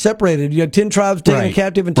 they got separated. You had 10 tribes taken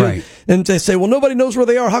captive and they say, well, nobody knows where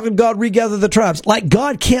they are. How could God regather the tribes? Like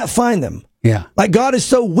God can't find them. Yeah. Like God is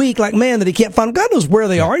so weak, like man, that He can't find them. God knows where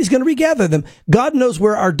they are. He's going to regather them. God knows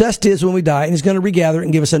where our dust is when we die, and He's going to regather it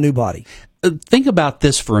and give us a new body. Think about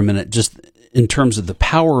this for a minute, just in terms of the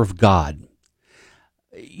power of God.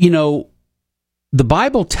 The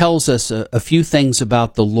Bible tells us a few things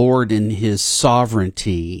about the Lord and His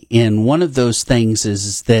sovereignty, and one of those things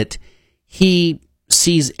is that He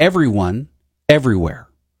sees everyone, everywhere.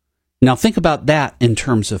 Now think about that in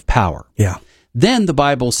terms of power. Yeah. Then the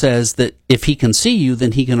Bible says that if He can see you,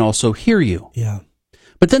 then He can also hear you. Yeah.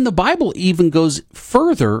 But then the Bible even goes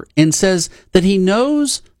further and says that He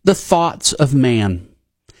knows the thoughts of man.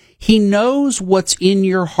 He knows what's in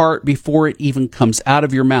your heart before it even comes out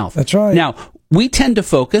of your mouth. That's right. Now, we tend to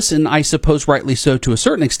focus, and I suppose rightly so to a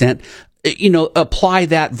certain extent, apply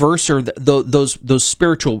that verse or those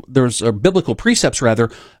biblical precepts rather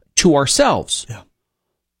to ourselves. Yeah.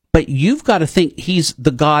 But you've got to think He's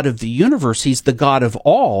the God of the universe. He's the God of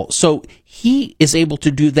all. So He is able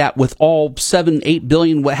to do that with all 7, 8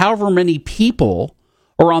 billion, however many people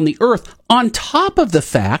are on the earth, on top of the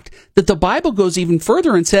fact that the Bible goes even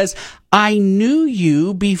further and says, I knew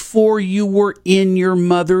you before you were in your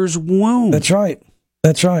mother's womb. That's right.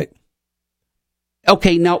 That's right.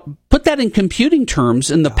 Okay, now put that in computing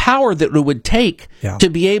terms and the power that it would take to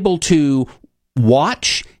be able to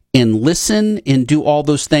watch and listen and do all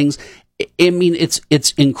those things. I mean,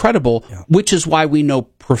 it's incredible, which is why we know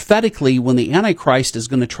prophetically when the Antichrist is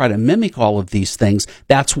going to try to mimic all of these things,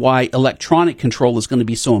 that's why electronic control is going to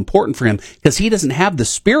be so important for him, because he doesn't have the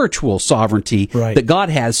spiritual sovereignty that God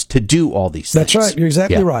has to do all these things. That's right. You're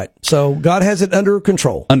exactly right. So God has it under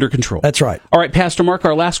control. Under control. That's right. All right, Pastor Mark,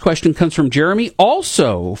 our last question comes from Jeremy,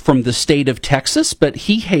 also from the state of Texas, but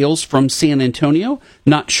he hails from San Antonio.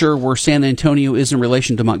 Not sure where San Antonio is in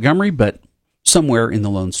relation to Montgomery, but somewhere in the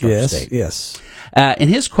Lone Star State. Yes. And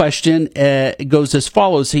his question goes as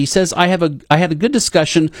follows. He says, I had a good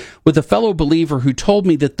discussion with a fellow believer who told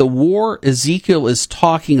me that the war Ezekiel is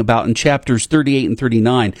talking about in chapters 38 and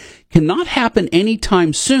 39 cannot happen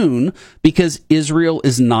anytime soon because Israel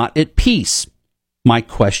is not at peace. My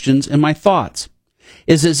questions and my thoughts.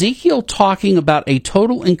 Is Ezekiel talking about a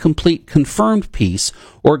total and complete confirmed peace,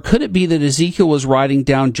 or could it be that Ezekiel was writing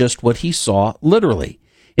down just what he saw literally?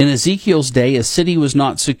 In Ezekiel's day, a city was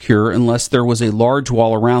not secure unless there was a large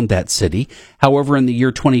wall around that city. However, in the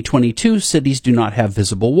year 2022, cities do not have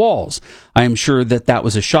visible walls. I am sure that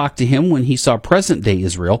was a shock to him when he saw present-day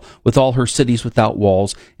Israel with all her cities without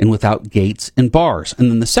walls and without gates and bars. And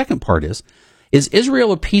then the second part is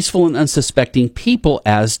Israel a peaceful and unsuspecting people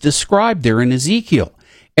as described there in Ezekiel?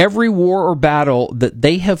 Every war or battle that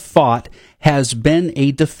they have fought has been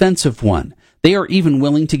a defensive one. They are even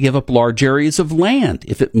willing to give up large areas of land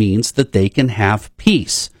if it means that they can have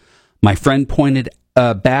peace. My friend pointed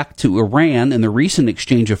back to Iran and the recent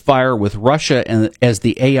exchange of fire with Russia, and as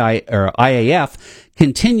the IAF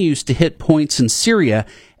continues to hit points in Syria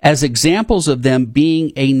as examples of them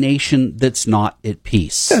being a nation that's not at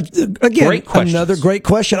peace. Again, another great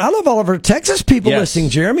question. I love all of our Texas people listening,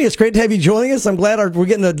 Jeremy. It's great to have you joining us. I'm glad we're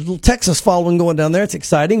getting a little Texas following going down there. It's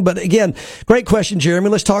exciting. But again, great question, Jeremy.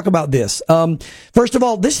 Let's talk about this. First of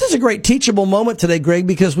all, this is a great teachable moment today, Greg,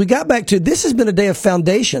 because we got back to this has been a day of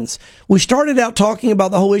foundations. We started out talking about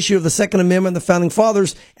the whole issue of the Second Amendment, the Founding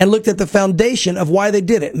Fathers, and looked at the foundation of why they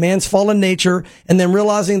did it, man's fallen nature, and then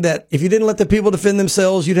realizing that if you didn't let the people defend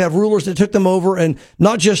themselves, you'd have rulers that took them over, and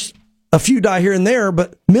not just a few die here and there,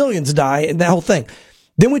 but millions die, and that whole thing.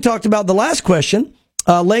 Then we talked about the last question,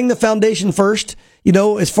 laying the foundation first,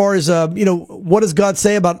 as far as, what does God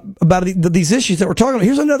say about these issues that we're talking about?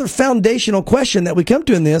 Here's another foundational question that we come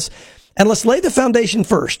to in this, and let's lay the foundation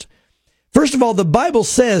first. First of all, the Bible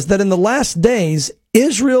says that in the last days,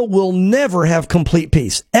 Israel will never have complete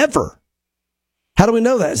peace, ever. How do we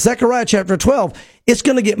know that? Zechariah chapter 12, it's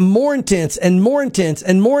going to get more intense and more intense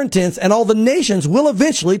and more intense, and all the nations will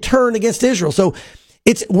eventually turn against Israel. So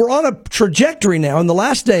we're on a trajectory now in the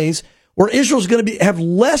last days where Israel's going to have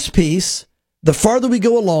less peace the farther we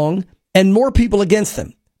go along and more people against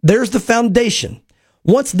them. There's the foundation.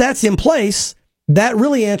 Once that's in place, that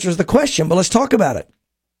really answers the question, but let's talk about it.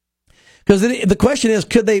 Because the question is,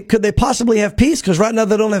 could they possibly have peace? Because right now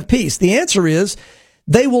they don't have peace. The answer is,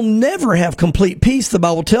 they will never have complete peace, the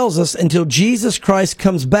Bible tells us, until Jesus Christ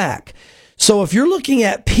comes back. So if you're looking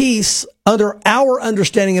at peace under our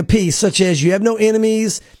understanding of peace, such as you have no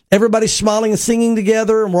enemies, everybody's smiling and singing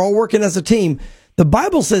together, and we're all working as a team, the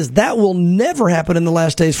Bible says that will never happen in the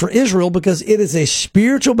last days for Israel, because it is a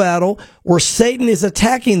spiritual battle where Satan is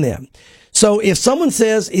attacking them. So if someone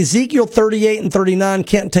says Ezekiel 38 and 39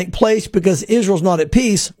 can't take place because Israel's not at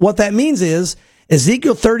peace, what that means is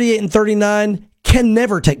Ezekiel 38 and 39 can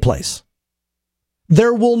never take place.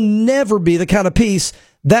 There will never be the kind of peace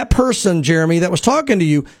that person, Jeremy, that was talking to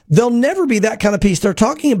you, there'll never be that kind of peace they're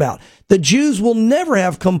talking about. The Jews will never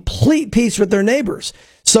have complete peace with their neighbors.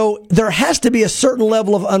 So there has to be a certain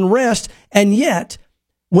level of unrest. And yet,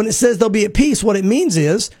 when it says they'll be at peace, what it means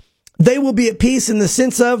is they will be at peace in the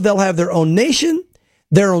sense of they'll have their own nation,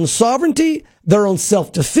 their own sovereignty, their own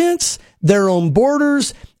self-defense, their own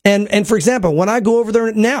borders. And for example, when I go over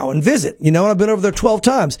there now and visit, I've been over there 12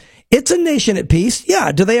 times, it's a nation at peace.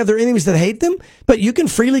 Yeah. Do they have their enemies that hate them? But you can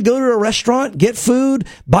freely go to a restaurant, get food,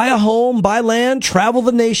 buy a home, buy land, travel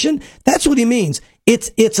the nation. That's what he means.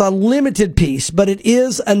 It's a limited peace, but it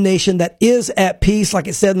is a nation that is at peace, like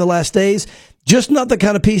it said in the last days. Just not the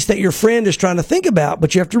kind of peace that your friend is trying to think about,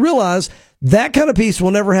 but you have to realize that kind of peace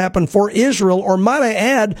will never happen for Israel, or might I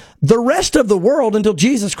add, the rest of the world until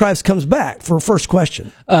Jesus Christ comes back. For first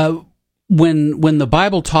question. When the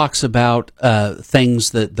Bible talks about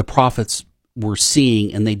things that the prophets were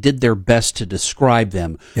seeing and they did their best to describe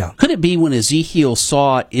them, could it be when Ezekiel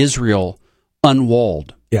saw Israel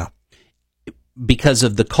unwalled? Yeah. Because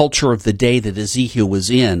of the culture of the day that Ezekiel was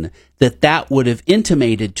in, that would have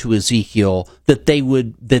intimated to Ezekiel that they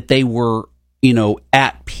were,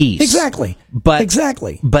 at peace. Exactly.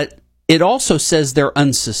 But it also says they're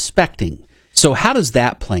unsuspecting. So how does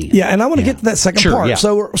that play in? Yeah, and I want to get to that second part. Yeah.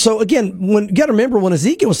 So again, you got to remember when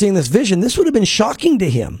Ezekiel was seeing this vision, this would have been shocking to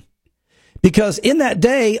him, because in that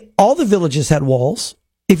day, all the villages had walls.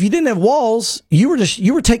 If you didn't have walls, you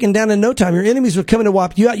were taken down in no time. Your enemies would come in and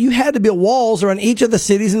wipe you out. You had to build walls around each of the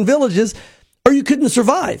cities and villages, or you couldn't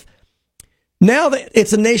survive. Now that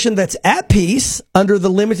it's a nation that's at peace under the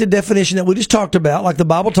limited definition that we just talked about, like the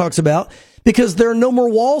Bible talks about, because there are no more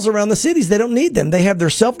walls around the cities. They don't need them. They have their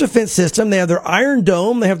self-defense system. They have their iron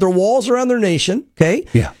dome. They have their walls around their nation. Okay.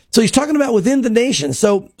 Yeah. So he's talking about within the nation.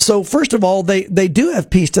 So first of all, they do have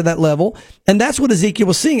peace to that level. And that's what Ezekiel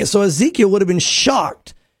was seeing it. So Ezekiel would have been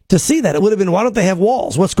shocked to see that. It would have been, why don't they have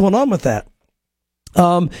walls? What's going on with that?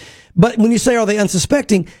 But when you say, are they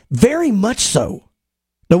unsuspecting? Very much so.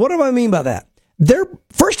 Now, what do I mean by that?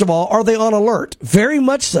 First of all, are they on alert? Very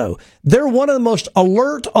much so. They're one of the most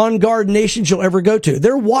alert, on guard nations you'll ever go to.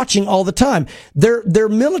 They're watching all the time. They're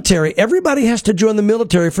military. Everybody has to join the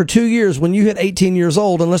military for 2 years when you hit 18 years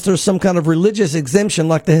old, unless there's some kind of religious exemption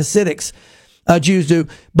like the Hasidics Jews do.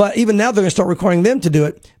 But even now they're going to start requiring them to do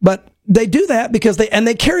it. But they do that because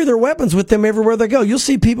they carry their weapons with them everywhere they go. You'll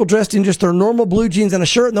see people dressed in just their normal blue jeans and a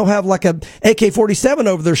shirt, and they'll have like a AK-47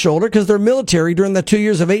 over their shoulder because they're military during the 2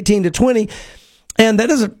 years of 18 to 20. And that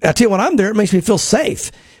doesn't, I tell you, when I'm there, it makes me feel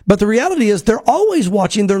safe. But the reality is they're always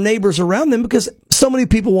watching their neighbors around them because so many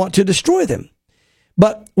people want to destroy them.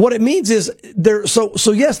 But what it means is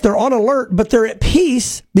so yes, they're on alert, but they're at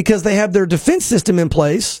peace because they have their defense system in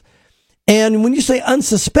place. And when you say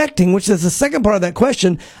unsuspecting, which is the second part of that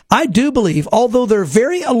question, I do believe, although they're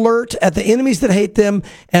very alert at the enemies that hate them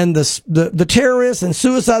and the terrorists and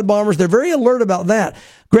suicide bombers, they're very alert about that.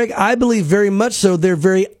 Greg, I believe very much so they're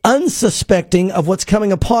very unsuspecting of what's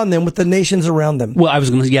coming upon them with the nations around them. Well, I was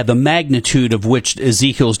going to the magnitude of which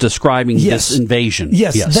Ezekiel's describing this invasion.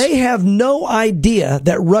 Yes, they have no idea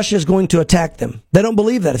that Russia is going to attack them. They don't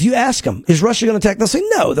believe that. If you ask them, is Russia going to attack? They'll say,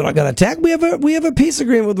 no, they're not going to attack. We have a peace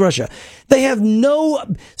agreement with Russia. They have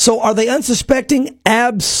so are they unsuspecting?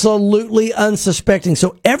 Absolutely unsuspecting.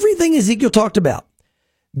 So everything Ezekiel talked about,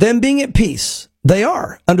 them being at peace, they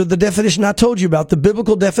are, under the definition I told you about, the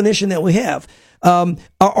biblical definition that we have.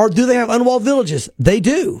 Or do they have unwalled villages? They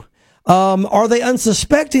do. Are they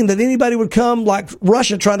unsuspecting that anybody would come like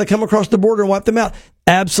Russia trying to come across the border and wipe them out?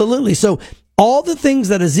 Absolutely. So all the things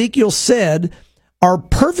that Ezekiel said are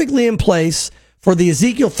perfectly in place for the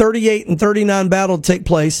Ezekiel 38 and 39 battle to take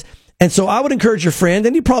place. And so I would encourage your friend,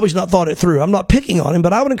 and he probably's not thought it through. I'm not picking on him,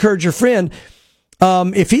 but I would encourage your friend,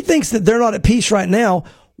 if he thinks that they're not at peace right now,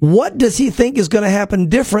 what does he think is going to happen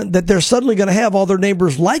different that they're suddenly going to have all their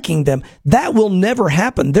neighbors liking them? That will never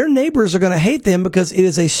happen. Their neighbors are going to hate them because it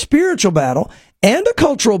is a spiritual battle and a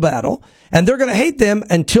cultural battle, and they're going to hate them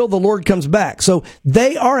until the Lord comes back. So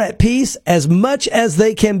they are at peace as much as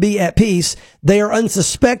they can be at peace. They are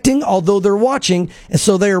unsuspecting, although they're watching, and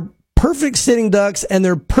so they are perfect sitting ducks, and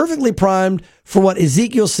they're perfectly primed for what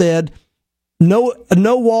Ezekiel said.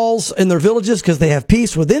 No walls in their villages because they have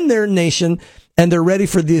peace within their nation, and they're ready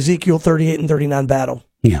for the Ezekiel 38 and 39 battle.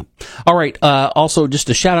 Yeah. All right. Also, just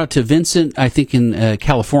a shout out to Vincent, I think in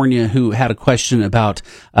California, who had a question about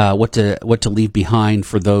what to leave behind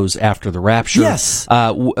for those after the rapture. Yes.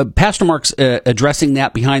 Pastor Mark's addressing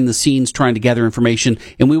that behind the scenes, trying to gather information,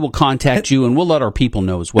 and we will contact you, and we'll let our people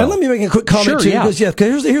know as well. And let me make a quick comment too,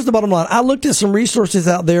 because here's the bottom line. I looked at some resources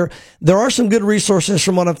out there. There are some good resources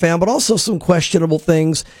from what I've found, but also some questionable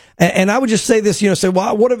things. And I would just say this, say,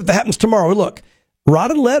 well, what if that happens tomorrow? Look,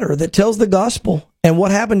 write a letter that tells the gospel and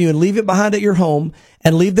what happened to you and leave it behind at your home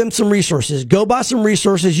and leave them some resources. Go buy some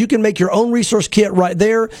resources. You can make your own resource kit right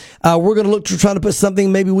there. We're going to look to trying to put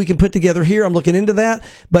something maybe we can put together here. I'm looking into that.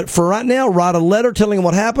 But for right now, write a letter telling them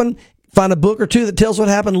what happened. Find a book or two that tells what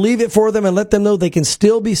happened. Leave it for them and let them know they can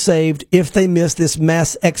still be saved if they miss this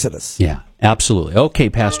mass exodus. Yeah, absolutely. Okay,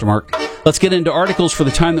 Pastor Mark. Let's get into articles for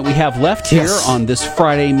the time that we have left here on this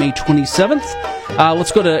Friday, May 27th.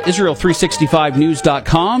 Let's go to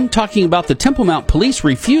Israel365news.com, talking about the Temple Mount police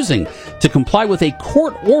refusing to comply with a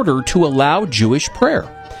court order to allow Jewish prayer.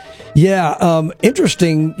 Yeah,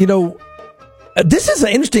 interesting. This is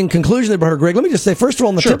an interesting conclusion that I heard, Greg. Let me just say, first of all,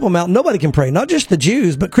 on the Temple Mount, nobody can pray. Not just the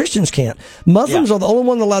Jews, but Christians can't. Muslims are the only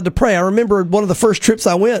one allowed to pray. I remember one of the first trips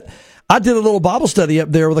I went, I did a little Bible study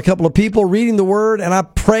up there with a couple of people reading the Word, and I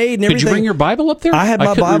prayed and everything. Did you bring your Bible up there? I had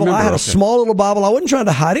my Bible. I had a small little Bible. I wasn't trying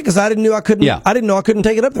to hide it because I didn't know I couldn't. I didn't know I couldn't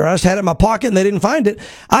take it up there. I just had it in my pocket, and they didn't find it.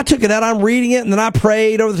 I took it out. I'm reading it, and then I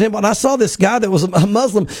prayed over the temple, and I saw this guy that was a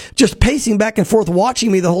Muslim just pacing back and forth,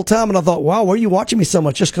 watching me the whole time. And I thought, wow, why are you watching me so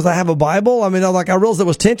much? Just because I have a Bible? I mean, I realized there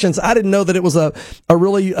was tensions. I didn't know that it was a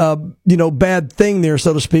really bad thing there,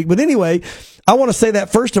 so to speak. But anyway, I want to say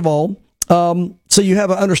that first of all. So you have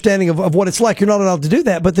an understanding of what it's like. You're not allowed to do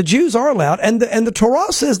that, but the Jews are allowed, and the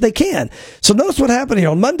Torah says they can. So notice what happened here.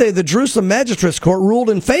 On Monday, the Jerusalem Magistrates Court ruled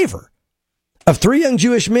in favor of 3 young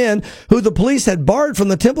Jewish men who the police had barred from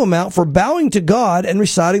the Temple Mount for bowing to God and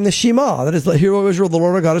reciting the Shema. That is, the Hear, O Israel, the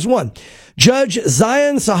Lord our God is one. Judge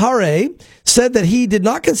Zion Sahare said that he did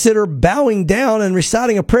not consider bowing down and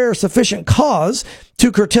reciting a prayer sufficient cause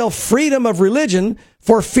to curtail freedom of religion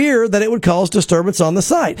for fear that it would cause disturbance on the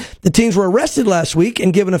site. The teens were arrested last week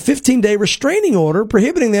and given a 15-day restraining order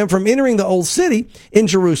prohibiting them from entering the Old City in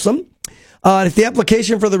Jerusalem. If the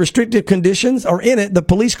application for the restrictive conditions are in it, the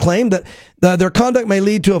police claim that their conduct may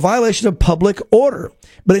lead to a violation of public order.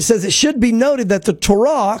 But it says it should be noted that the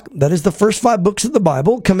Torah, that is the first 5 books of the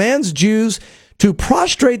Bible, commands Jews to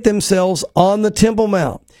prostrate themselves on the Temple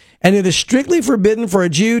Mount. And it is strictly forbidden for a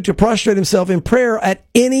Jew to prostrate himself in prayer at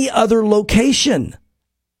any other location.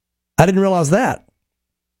 I didn't realize that.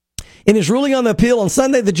 In his ruling on the appeal on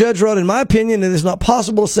Sunday, the judge wrote, in my opinion, it is not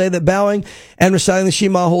possible to say that bowing and reciting the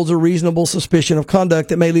Shema holds a reasonable suspicion of conduct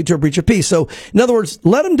that may lead to a breach of peace. So, in other words,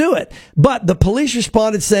 let them do it. But the police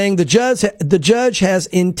responded saying the judge has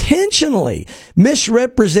intentionally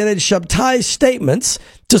misrepresented Shabtai's statements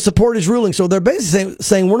to support his ruling. So they're basically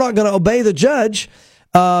saying we're not going to obey the judge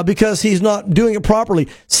because he's not doing it properly.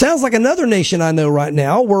 Sounds like another nation I know right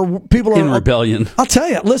now where people are in rebellion. I'll tell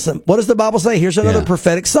you, listen, what does the Bible say? Here's another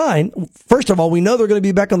prophetic sign. First of all, we know they're going to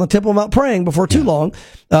be back on the Temple Mount praying before too long.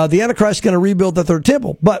 The Antichrist is going to rebuild the third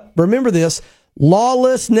temple. But remember this,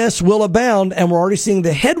 lawlessness will abound, and we're already seeing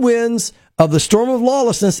the headwinds of the storm of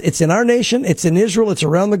lawlessness. It's in our nation, it's in Israel, it's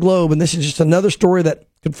around the globe, and this is just another story that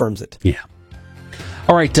confirms it. Yeah.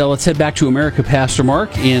 All right, let's head back to America, Pastor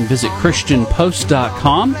Mark, and visit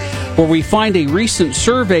ChristianPost.com, where we find a recent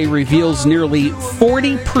survey reveals nearly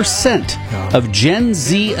 40% of Gen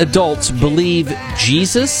Z adults believe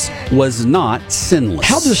Jesus was not sinless.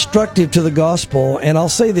 How destructive to the gospel. And I'll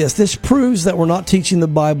say this proves that we're not teaching the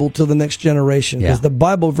Bible to the next generation, because the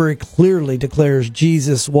Bible very clearly declares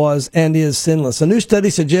Jesus was and is sinless. A new study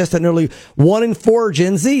suggests that nearly 1 in 4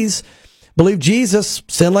 Gen Zs believe Jesus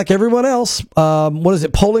sinned like everyone else.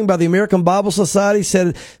 Polling by the American Bible Society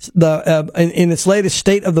said in its latest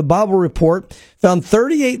State of the Bible report found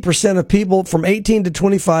 38% of people from 18 to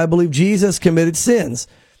 25 believe Jesus committed sins.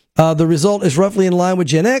 The result is roughly in line with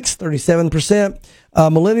Gen X, 37%,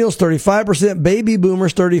 millennials, 35%, baby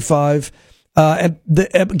boomers, 35%.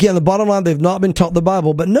 Again, the bottom line, they've not been taught the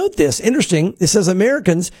Bible. But note this, interesting, it says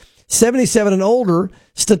Americans 77 and older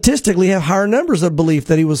statistically have higher numbers of belief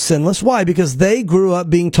that he was sinless. Why? Because they grew up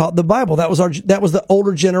being taught the Bible. That was the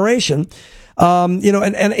older generation. And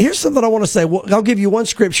here's something I want to say. Well, I'll give you one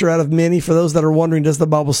scripture out of many for those that are wondering, does the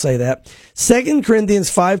Bible say that? 2 Corinthians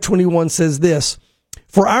 5:21 says this,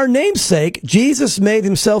 for our name's sake, Jesus made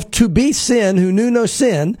himself to be sin who knew no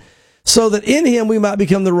sin, so that in him we might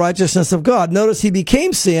become the righteousness of God. Notice he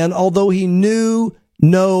became sin, although he knew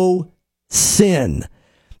no sin.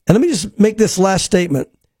 And let me just make this last statement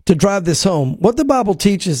to drive this home. What the Bible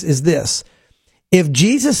teaches is this. If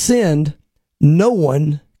Jesus sinned, no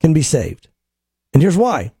one can be saved. And here's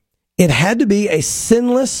why. It had to be a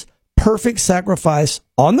sinless, perfect sacrifice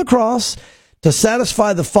on the cross to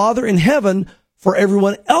satisfy the Father in heaven for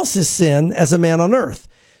everyone else's sin as a man on earth.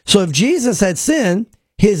 So if Jesus had sinned,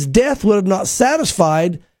 his death would have not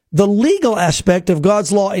satisfied the legal aspect of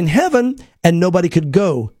God's law in heaven, and nobody could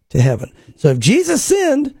go to heaven. So if Jesus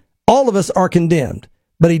sinned, all of us are condemned.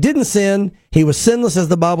 But he didn't sin. He was sinless, as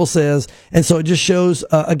the Bible says. And so it just shows,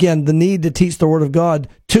 again, the need to teach the Word of God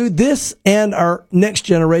to this and our next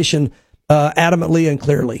generation adamantly and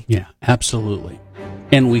clearly. Yeah, absolutely.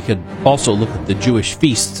 And we could also look at the Jewish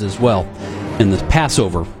feasts as well and the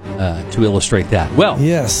Passover to illustrate that. Well,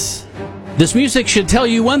 yes, this music should tell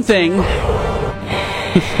you one thing.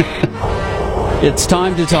 It's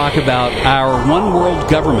time to talk about our one world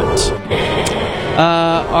government.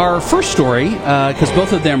 Our first story, because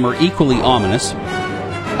both of them are equally ominous.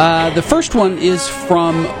 The first one is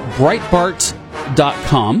from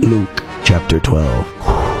Breitbart.com. Luke chapter 12.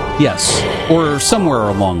 Yes, or somewhere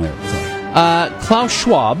along there. Klaus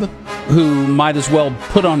Schwab, who might as well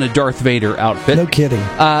put on a Darth Vader outfit. No kidding.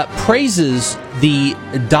 Praises the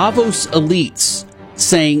Davos elites,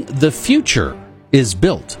 saying the future is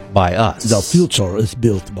built by us. The future is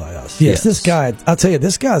built by us. Yes, this guy, I'll tell you,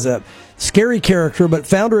 this guy's a scary character, but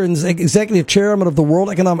founder and executive chairman of the World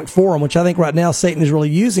Economic Forum, which I think right now Satan is really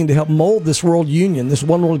using to help mold this world union, this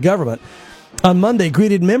one world government. On Monday,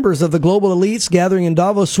 greeted members of the global elites gathering in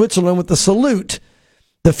Davos, Switzerland with the salute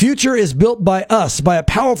The future is built by us, by a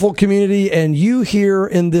powerful community, and you here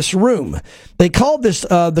in this room. They called this,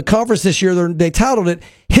 the conference this year, they titled it,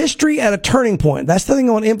 History at a Turning Point. That's the thing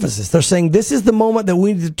I want to emphasize. They're saying this is the moment that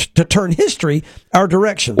we need to turn history our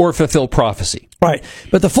direction. Or fulfill prophecy. Right.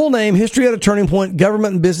 But the full name, History at a Turning Point,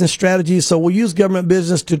 Government and Business Strategies. So we'll use government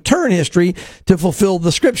business to turn history to fulfill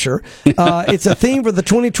the scripture. It's a theme for the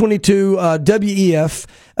 2022 WEF.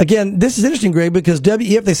 Again, this is interesting, Greg, because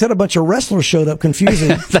WEF, they said a bunch of wrestlers showed up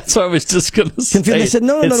confusing. That's what I was just going to say. They said,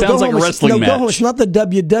 no, it sounds like a wrestling match. Go home. It's not the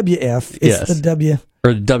WWF. It's the W.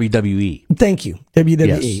 Or WWE. Thank you, WWE.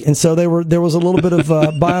 Yes. And so there was a little bit of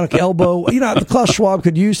bionic elbow. You know, Klaus Schwab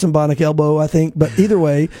could use some bionic elbow, I think. But either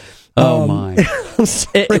way. Oh, my.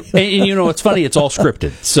 And you know, it's funny. It's all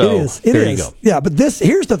scripted. So there you go. Yeah, but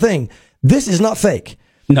here's the thing. This is not fake.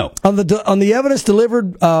 No. On the evidence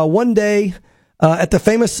delivered one day at the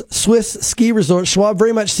famous Swiss ski resort, Schwab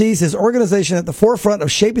very much sees his organization at the forefront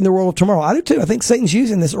of shaping the world of tomorrow. I do too. I think Satan's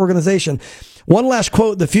using this organization. One last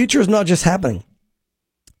quote. The future is not just happening.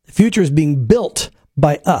 The future is being built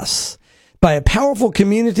by us, by a powerful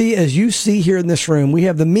community, as you see here in this room. We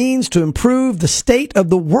have the means to improve the state of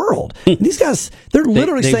the world. And these guys, they're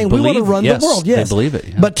literally saying we want to run the world. Yes, they believe it.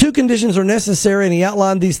 Yeah. But two conditions are necessary, and he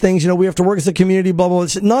outlined these things. You know, we have to work as a community, blah, blah, blah.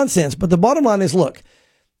 It's nonsense. But the bottom line is, look,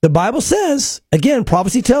 the Bible says, again,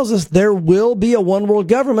 prophecy tells us there will be a one world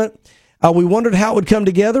government. We wondered how it would come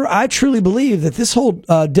together. I truly believe that this whole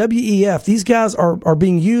WEF, these guys are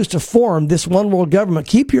being used to form this one world government.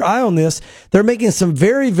 Keep your eye on this. They're making some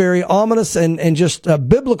very, very ominous and just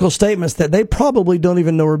biblical statements that they probably don't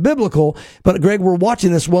even know are biblical. But Greg, we're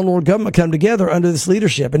watching this one world government come together under this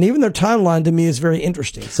leadership. And even their timeline to me is very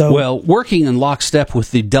interesting. So, well, working in lockstep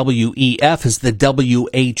with the WEF is the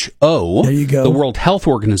WHO. There you go. The World Health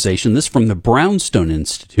Organization. This from the Brownstone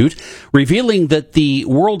Institute, revealing that the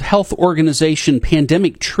World Health Organization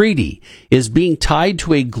Pandemic Treaty is being tied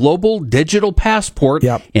to a global digital passport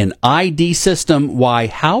and ID system. Why?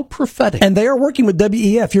 How prophetic. And they are working with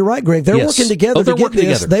WEF. You're right, Greg. They're working together to get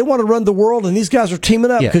this. They want to run the world, and these guys are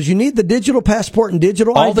teaming up because you need the digital passport and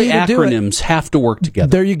digital all ID the acronyms have to work together.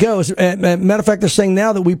 There you go. Matter of fact, they're saying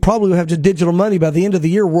now that we probably will have digital money by the end of the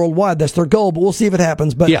year worldwide. That's their goal, but we'll see if it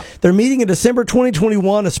happens. But they're meeting in December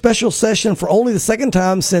 2021, a special session for only the second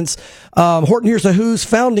time since Horton Hears a Who's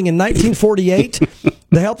founding in 1948.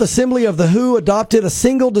 The Health Assembly of the WHO adopted a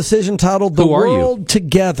single decision titled "The World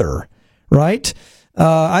Together." Right?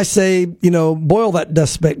 I say, boil that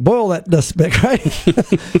dust speck, right?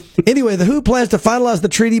 Anyway, the WHO plans to finalize the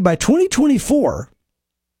treaty by 2024.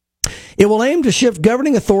 It will aim to shift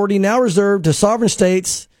governing authority now reserved to sovereign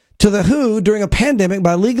states to the WHO during a pandemic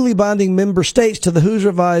by legally binding member states to the WHO's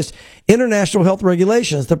revised international health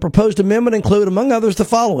regulations. The proposed amendment include, among others, the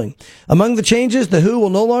following. Among the changes, the WHO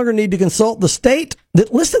will no longer need to consult the state.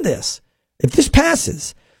 Listen to this. If this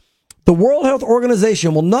passes, the World Health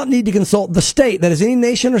Organization will not need to consult the state, that is any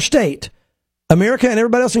nation or state, America and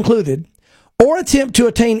everybody else included, or attempt to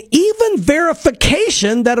attain even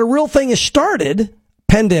verification that a real thing has started,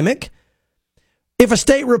 pandemic, if a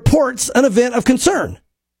state reports an event of concern.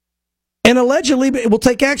 And allegedly, it will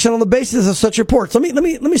take action on the basis of such reports. Let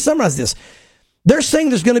me summarize this. They're saying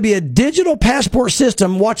there's going to be a digital passport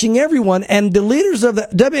system watching everyone, and the leaders of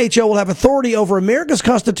the WHO will have authority over America's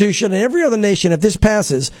Constitution and every other nation if this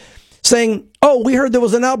passes, saying, oh, we heard there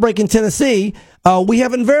was an outbreak in Tennessee. We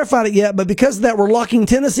haven't verified it yet, but because of that, we're locking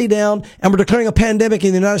Tennessee down, and we're declaring a pandemic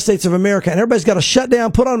in the United States of America. And everybody's got to shut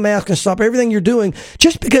down, put on masks, and stop everything you're doing.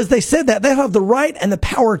 Just because they said that, they have the right and the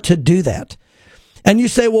power to do that. And you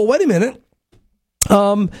say, well, wait a minute.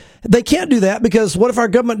 They can't do that because what if our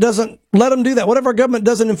government doesn't let them do that? What if our government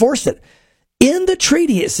doesn't enforce it? In the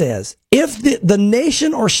treaty, it says, if the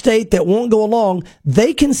nation or state that won't go along,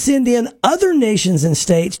 they can send in other nations and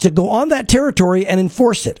states to go on that territory and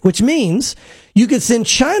enforce it, which means you could send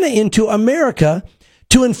China into America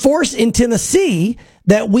to enforce in Tennessee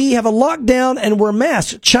that we have a lockdown and we're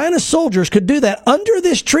masked. China's soldiers could do that under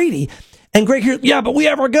this treaty. And Greg here, but we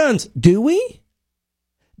have our guns. Do we?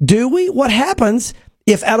 What happens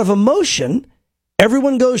if out of emotion,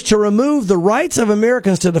 everyone goes to remove the rights of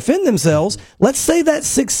Americans to defend themselves? Let's say that's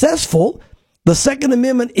successful. The Second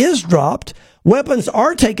Amendment is dropped. Weapons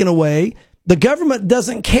are taken away. The government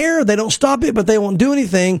doesn't care. They don't stop it, but they won't do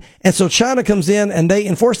anything. And so China comes in and they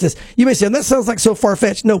enforce this. You may say, that sounds like so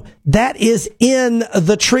far-fetched. No, that is in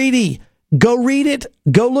the treaty. Go read it.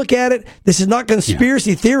 Go look at it. This is not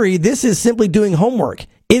conspiracy theory. This is simply doing homework.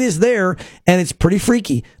 It is there, and it's pretty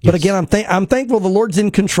freaky. But again, I'm thankful the Lord's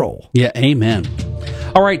in control. Yeah, amen.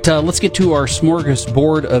 All right, let's get to our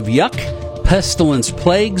smorgasbord of yuck, pestilence,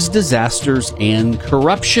 plagues, disasters, and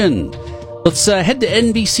corruption. Let's head to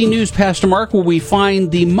NBC News, Pastor Mark, where we find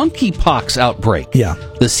the monkeypox outbreak. Yeah.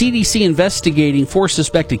 The CDC investigating 4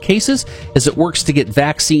 suspected cases as it works to get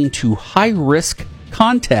vaccine to high-risk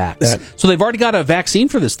contacts. So they've already got a vaccine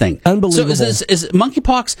for this thing. Unbelievable. So is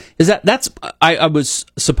monkeypox, that's I was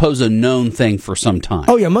suppose a known thing for some time.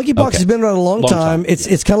 Oh yeah, monkeypox has been around a long time.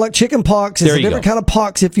 It's kind of like chicken pox. It's a different kind of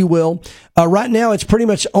pox, if you will. Right now, it's pretty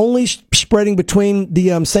much only spreading between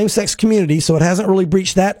the same-sex community, so it hasn't really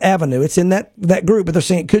breached that avenue. It's in that group, but they're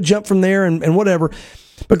saying it could jump from there and whatever.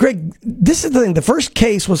 But Greg, this is the thing. The first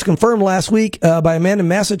case was confirmed last week by a man in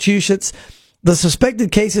Massachusetts. The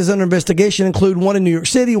suspected cases under investigation include one in New York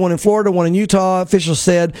City, one in Florida, one in Utah. Officials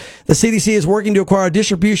said the CDC is working to acquire a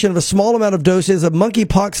distribution of a small amount of doses of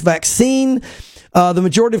monkeypox vaccine. The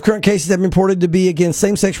majority of current cases have been reported to be against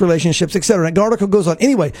same-sex relationships, etc. The article goes on.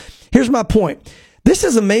 Anyway, here's my point. This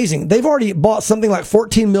is amazing. They've already bought something like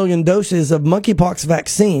 14 million doses of monkeypox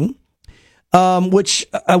vaccine, which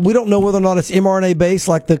we don't know whether or not it's mRNA-based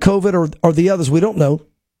like the COVID or the others. We don't know.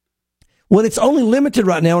 When it's only limited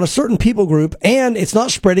right now in a certain people group and it's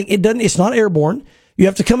not spreading, it's not airborne. You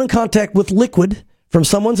have to come in contact with liquid from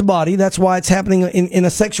someone's body. That's why it's happening in a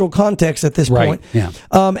sexual context at this point. Yeah.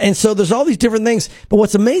 And so there's all these different things. But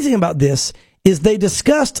what's amazing about this is they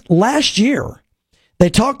discussed last year, they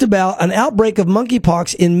talked about an outbreak of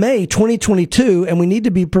monkeypox in May 2022, and we need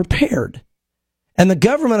to be prepared. And the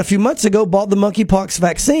government a few months ago bought the monkeypox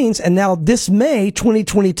vaccines, and now this May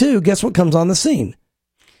 2022, guess what comes on the scene?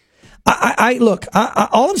 Look,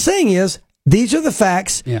 all I'm saying is these are the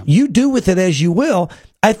facts. Yeah. You do with it as you will.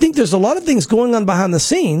 I think there's a lot of things going on behind the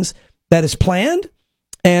scenes that is planned,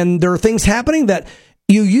 and there are things happening that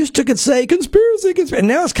you used to could say conspiracy, and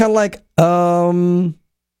now it's kind of like,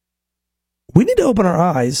 we need to open our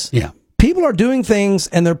eyes. Yeah. People are doing things,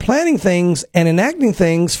 and they're planning things and enacting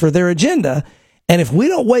things for their agenda, and if we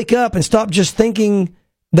don't wake up and stop just thinking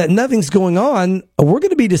that nothing's going on, we're going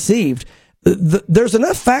to be deceived. There's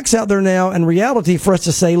enough facts out there now and reality for us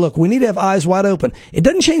to say, look, we need to have eyes wide open. It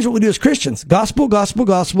doesn't change what we do as Christians. Gospel, gospel,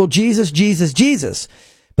 gospel, Jesus, Jesus, Jesus.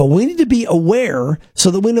 But we need to be aware so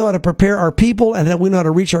that we know how to prepare our people and that we know how to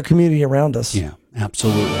reach our community around us. Yeah,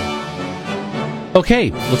 absolutely. Okay,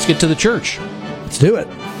 let's get to the church. Let's do it.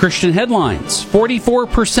 Christian headlines.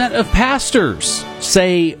 44% of pastors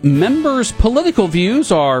say members' political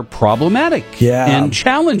views are problematic and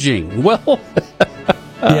challenging. Well...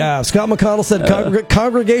 Yeah, Scott McConnell said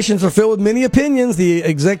congregations are filled with many opinions. The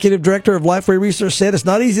executive director of Lifeway Research said it's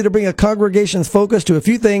not easy to bring a congregation's focus to a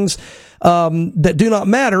few things that do not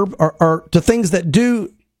matter, or to things to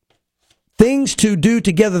do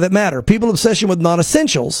together that matter. People's obsession with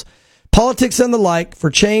non-essentials, politics and the like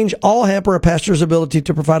for change all hamper a pastor's ability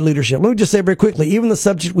to provide leadership. Let me just say very quickly, even the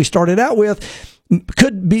subject we started out with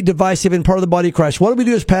could be divisive in part of the body of Christ. What do we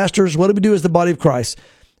do as pastors? What do we do as the body of Christ?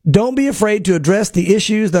 Don't be afraid to address the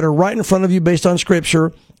issues that are right in front of you based on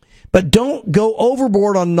Scripture, but don't go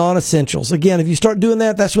overboard on non-essentials. Again, if you start doing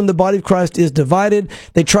that, that's when the body of Christ is divided.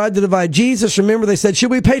 They tried to divide Jesus. Remember, they said, should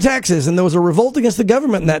we pay taxes? And there was a revolt against the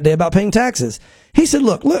government in that day about paying taxes. He said,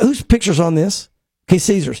 look, whose picture's on this? Okay,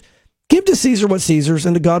 Caesar's. Give to Caesar what's Caesar's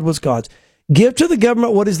and to God what's God's. Give to the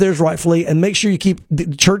government what is theirs rightfully, and make sure you keep the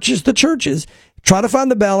churches the churches. Try to find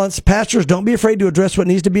the balance. Pastors, don't be afraid to address what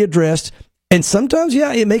needs to be addressed. And sometimes,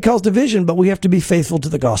 it may cause division, but we have to be faithful to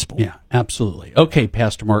the gospel. Yeah, absolutely. Okay,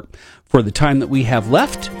 Pastor Mark, for the time that we have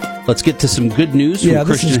left, let's get to some good news from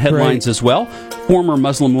Christian headlines as well. Former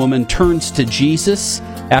Muslim woman turns to Jesus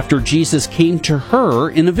after Jesus came to her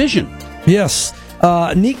in a vision. Yes.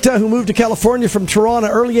 Nikta, who moved to California from Tehran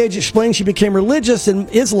at an early age, explained she became religious in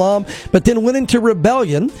Islam, but then went into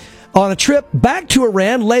rebellion. On a trip back to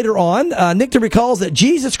Iran later on, Nikta recalls that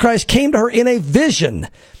Jesus Christ came to her in a vision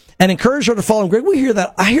and encouraged her to follow him. Greg, we hear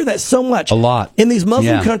that. I hear that so much. A lot. In these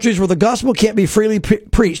Muslim countries where the gospel can't be freely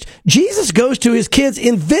preached. Jesus goes to his kids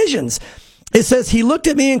in visions. It says, he looked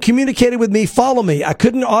at me and communicated with me, follow me. I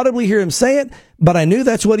couldn't audibly hear him say it, but I knew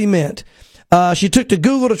that's what he meant. She took to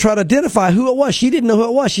Google to try to identify who it was. She didn't know who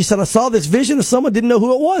it was. She said, I saw this vision of someone, didn't know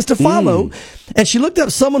who it was to follow. And she looked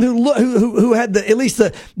up someone who had at least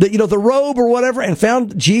the robe or whatever, and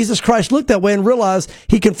found Jesus Christ looked that way and realized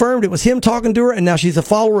he confirmed it was him talking to her. And now she's a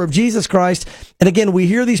follower of Jesus Christ. And again, we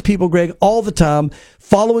hear these people, Greg, all the time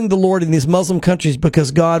following the Lord in these Muslim countries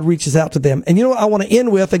because God reaches out to them. And you know what I want to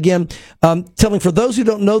end with, again, telling for those who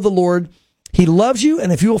don't know the Lord, He loves you,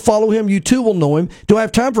 and if you will follow him, you too will know him. Do I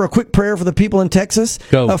have time for a quick prayer for the people in Texas?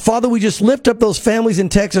 Go. Father, we just lift up those families in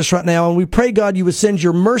Texas right now, and we pray, God, you would send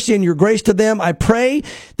your mercy and your grace to them. I pray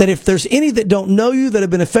that if there's any that don't know you, that have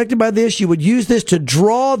been affected by this, you would use this to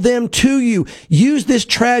draw them to you. Use this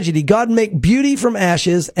tragedy. God, make beauty from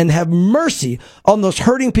ashes and have mercy on those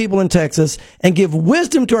hurting people in Texas, and give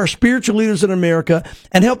wisdom to our spiritual leaders in America,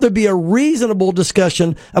 and help there be a reasonable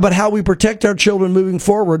discussion about how we protect our children moving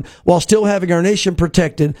forward while still having our nation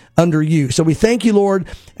protected under you. So we thank you, Lord,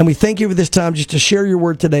 and we thank you for this time just to share your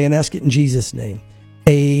word today, and ask it in Jesus' name.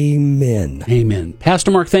 Amen. Amen. Pastor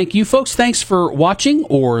Mark, thank you. Folks, thanks for watching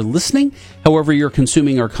or listening. However you're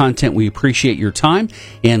consuming our content, we appreciate your time,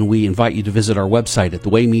 and we invite you to visit our website at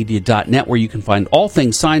thewaymedia.net, where you can find all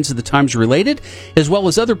things Signs of the Times related, as well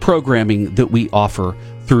as other programming that we offer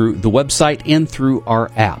through the website and through our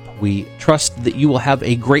app. We trust that you will have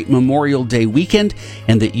a great Memorial Day weekend,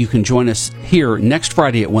 and that you can join us here next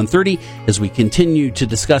Friday at 1:30 as we continue to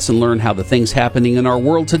discuss and learn how the things happening in our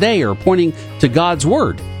world today are pointing to God's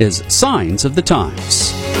Word as signs of the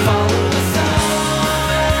times. Follow the signs,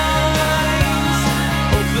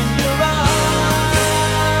 open your eyes,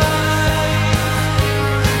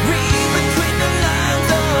 read between the lines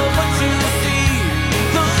of what you see,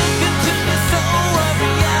 look into the soul of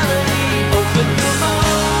reality, open your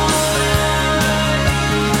mind,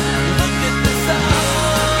 look at the signs,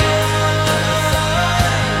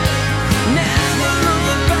 never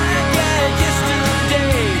look back at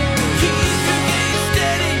yesterday, keep your gaze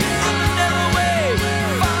steady on the narrow way,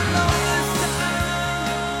 follow the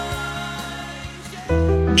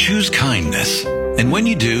signs. Choose kindness. And when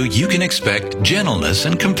you do, you can expect gentleness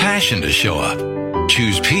and compassion to show up.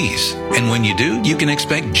 Choose peace. And when you do, you can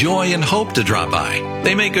expect joy and hope to drop by.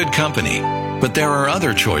 They make good company. But there are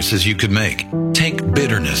other choices you could make. Take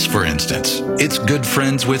bitterness, for instance. It's good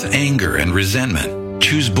friends with anger and resentment.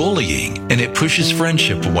 Choose bullying, and it pushes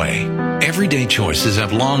friendship away. Everyday choices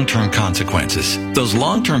have long-term consequences. Those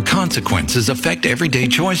long-term consequences affect everyday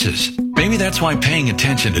choices. Maybe that's why paying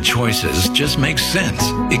attention to choices just makes sense.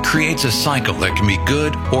 It creates a cycle that can be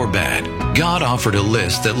good or bad. God offered a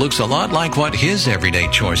list that looks a lot like what His everyday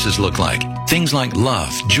choices look like. Things like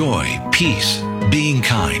love, joy, peace, being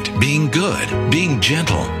kind, being good, being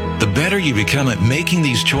gentle. The better you become at making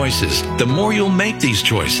these choices, the more you'll make these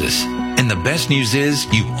choices. And the best news is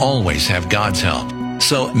you always have God's help.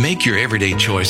 So make your everyday choices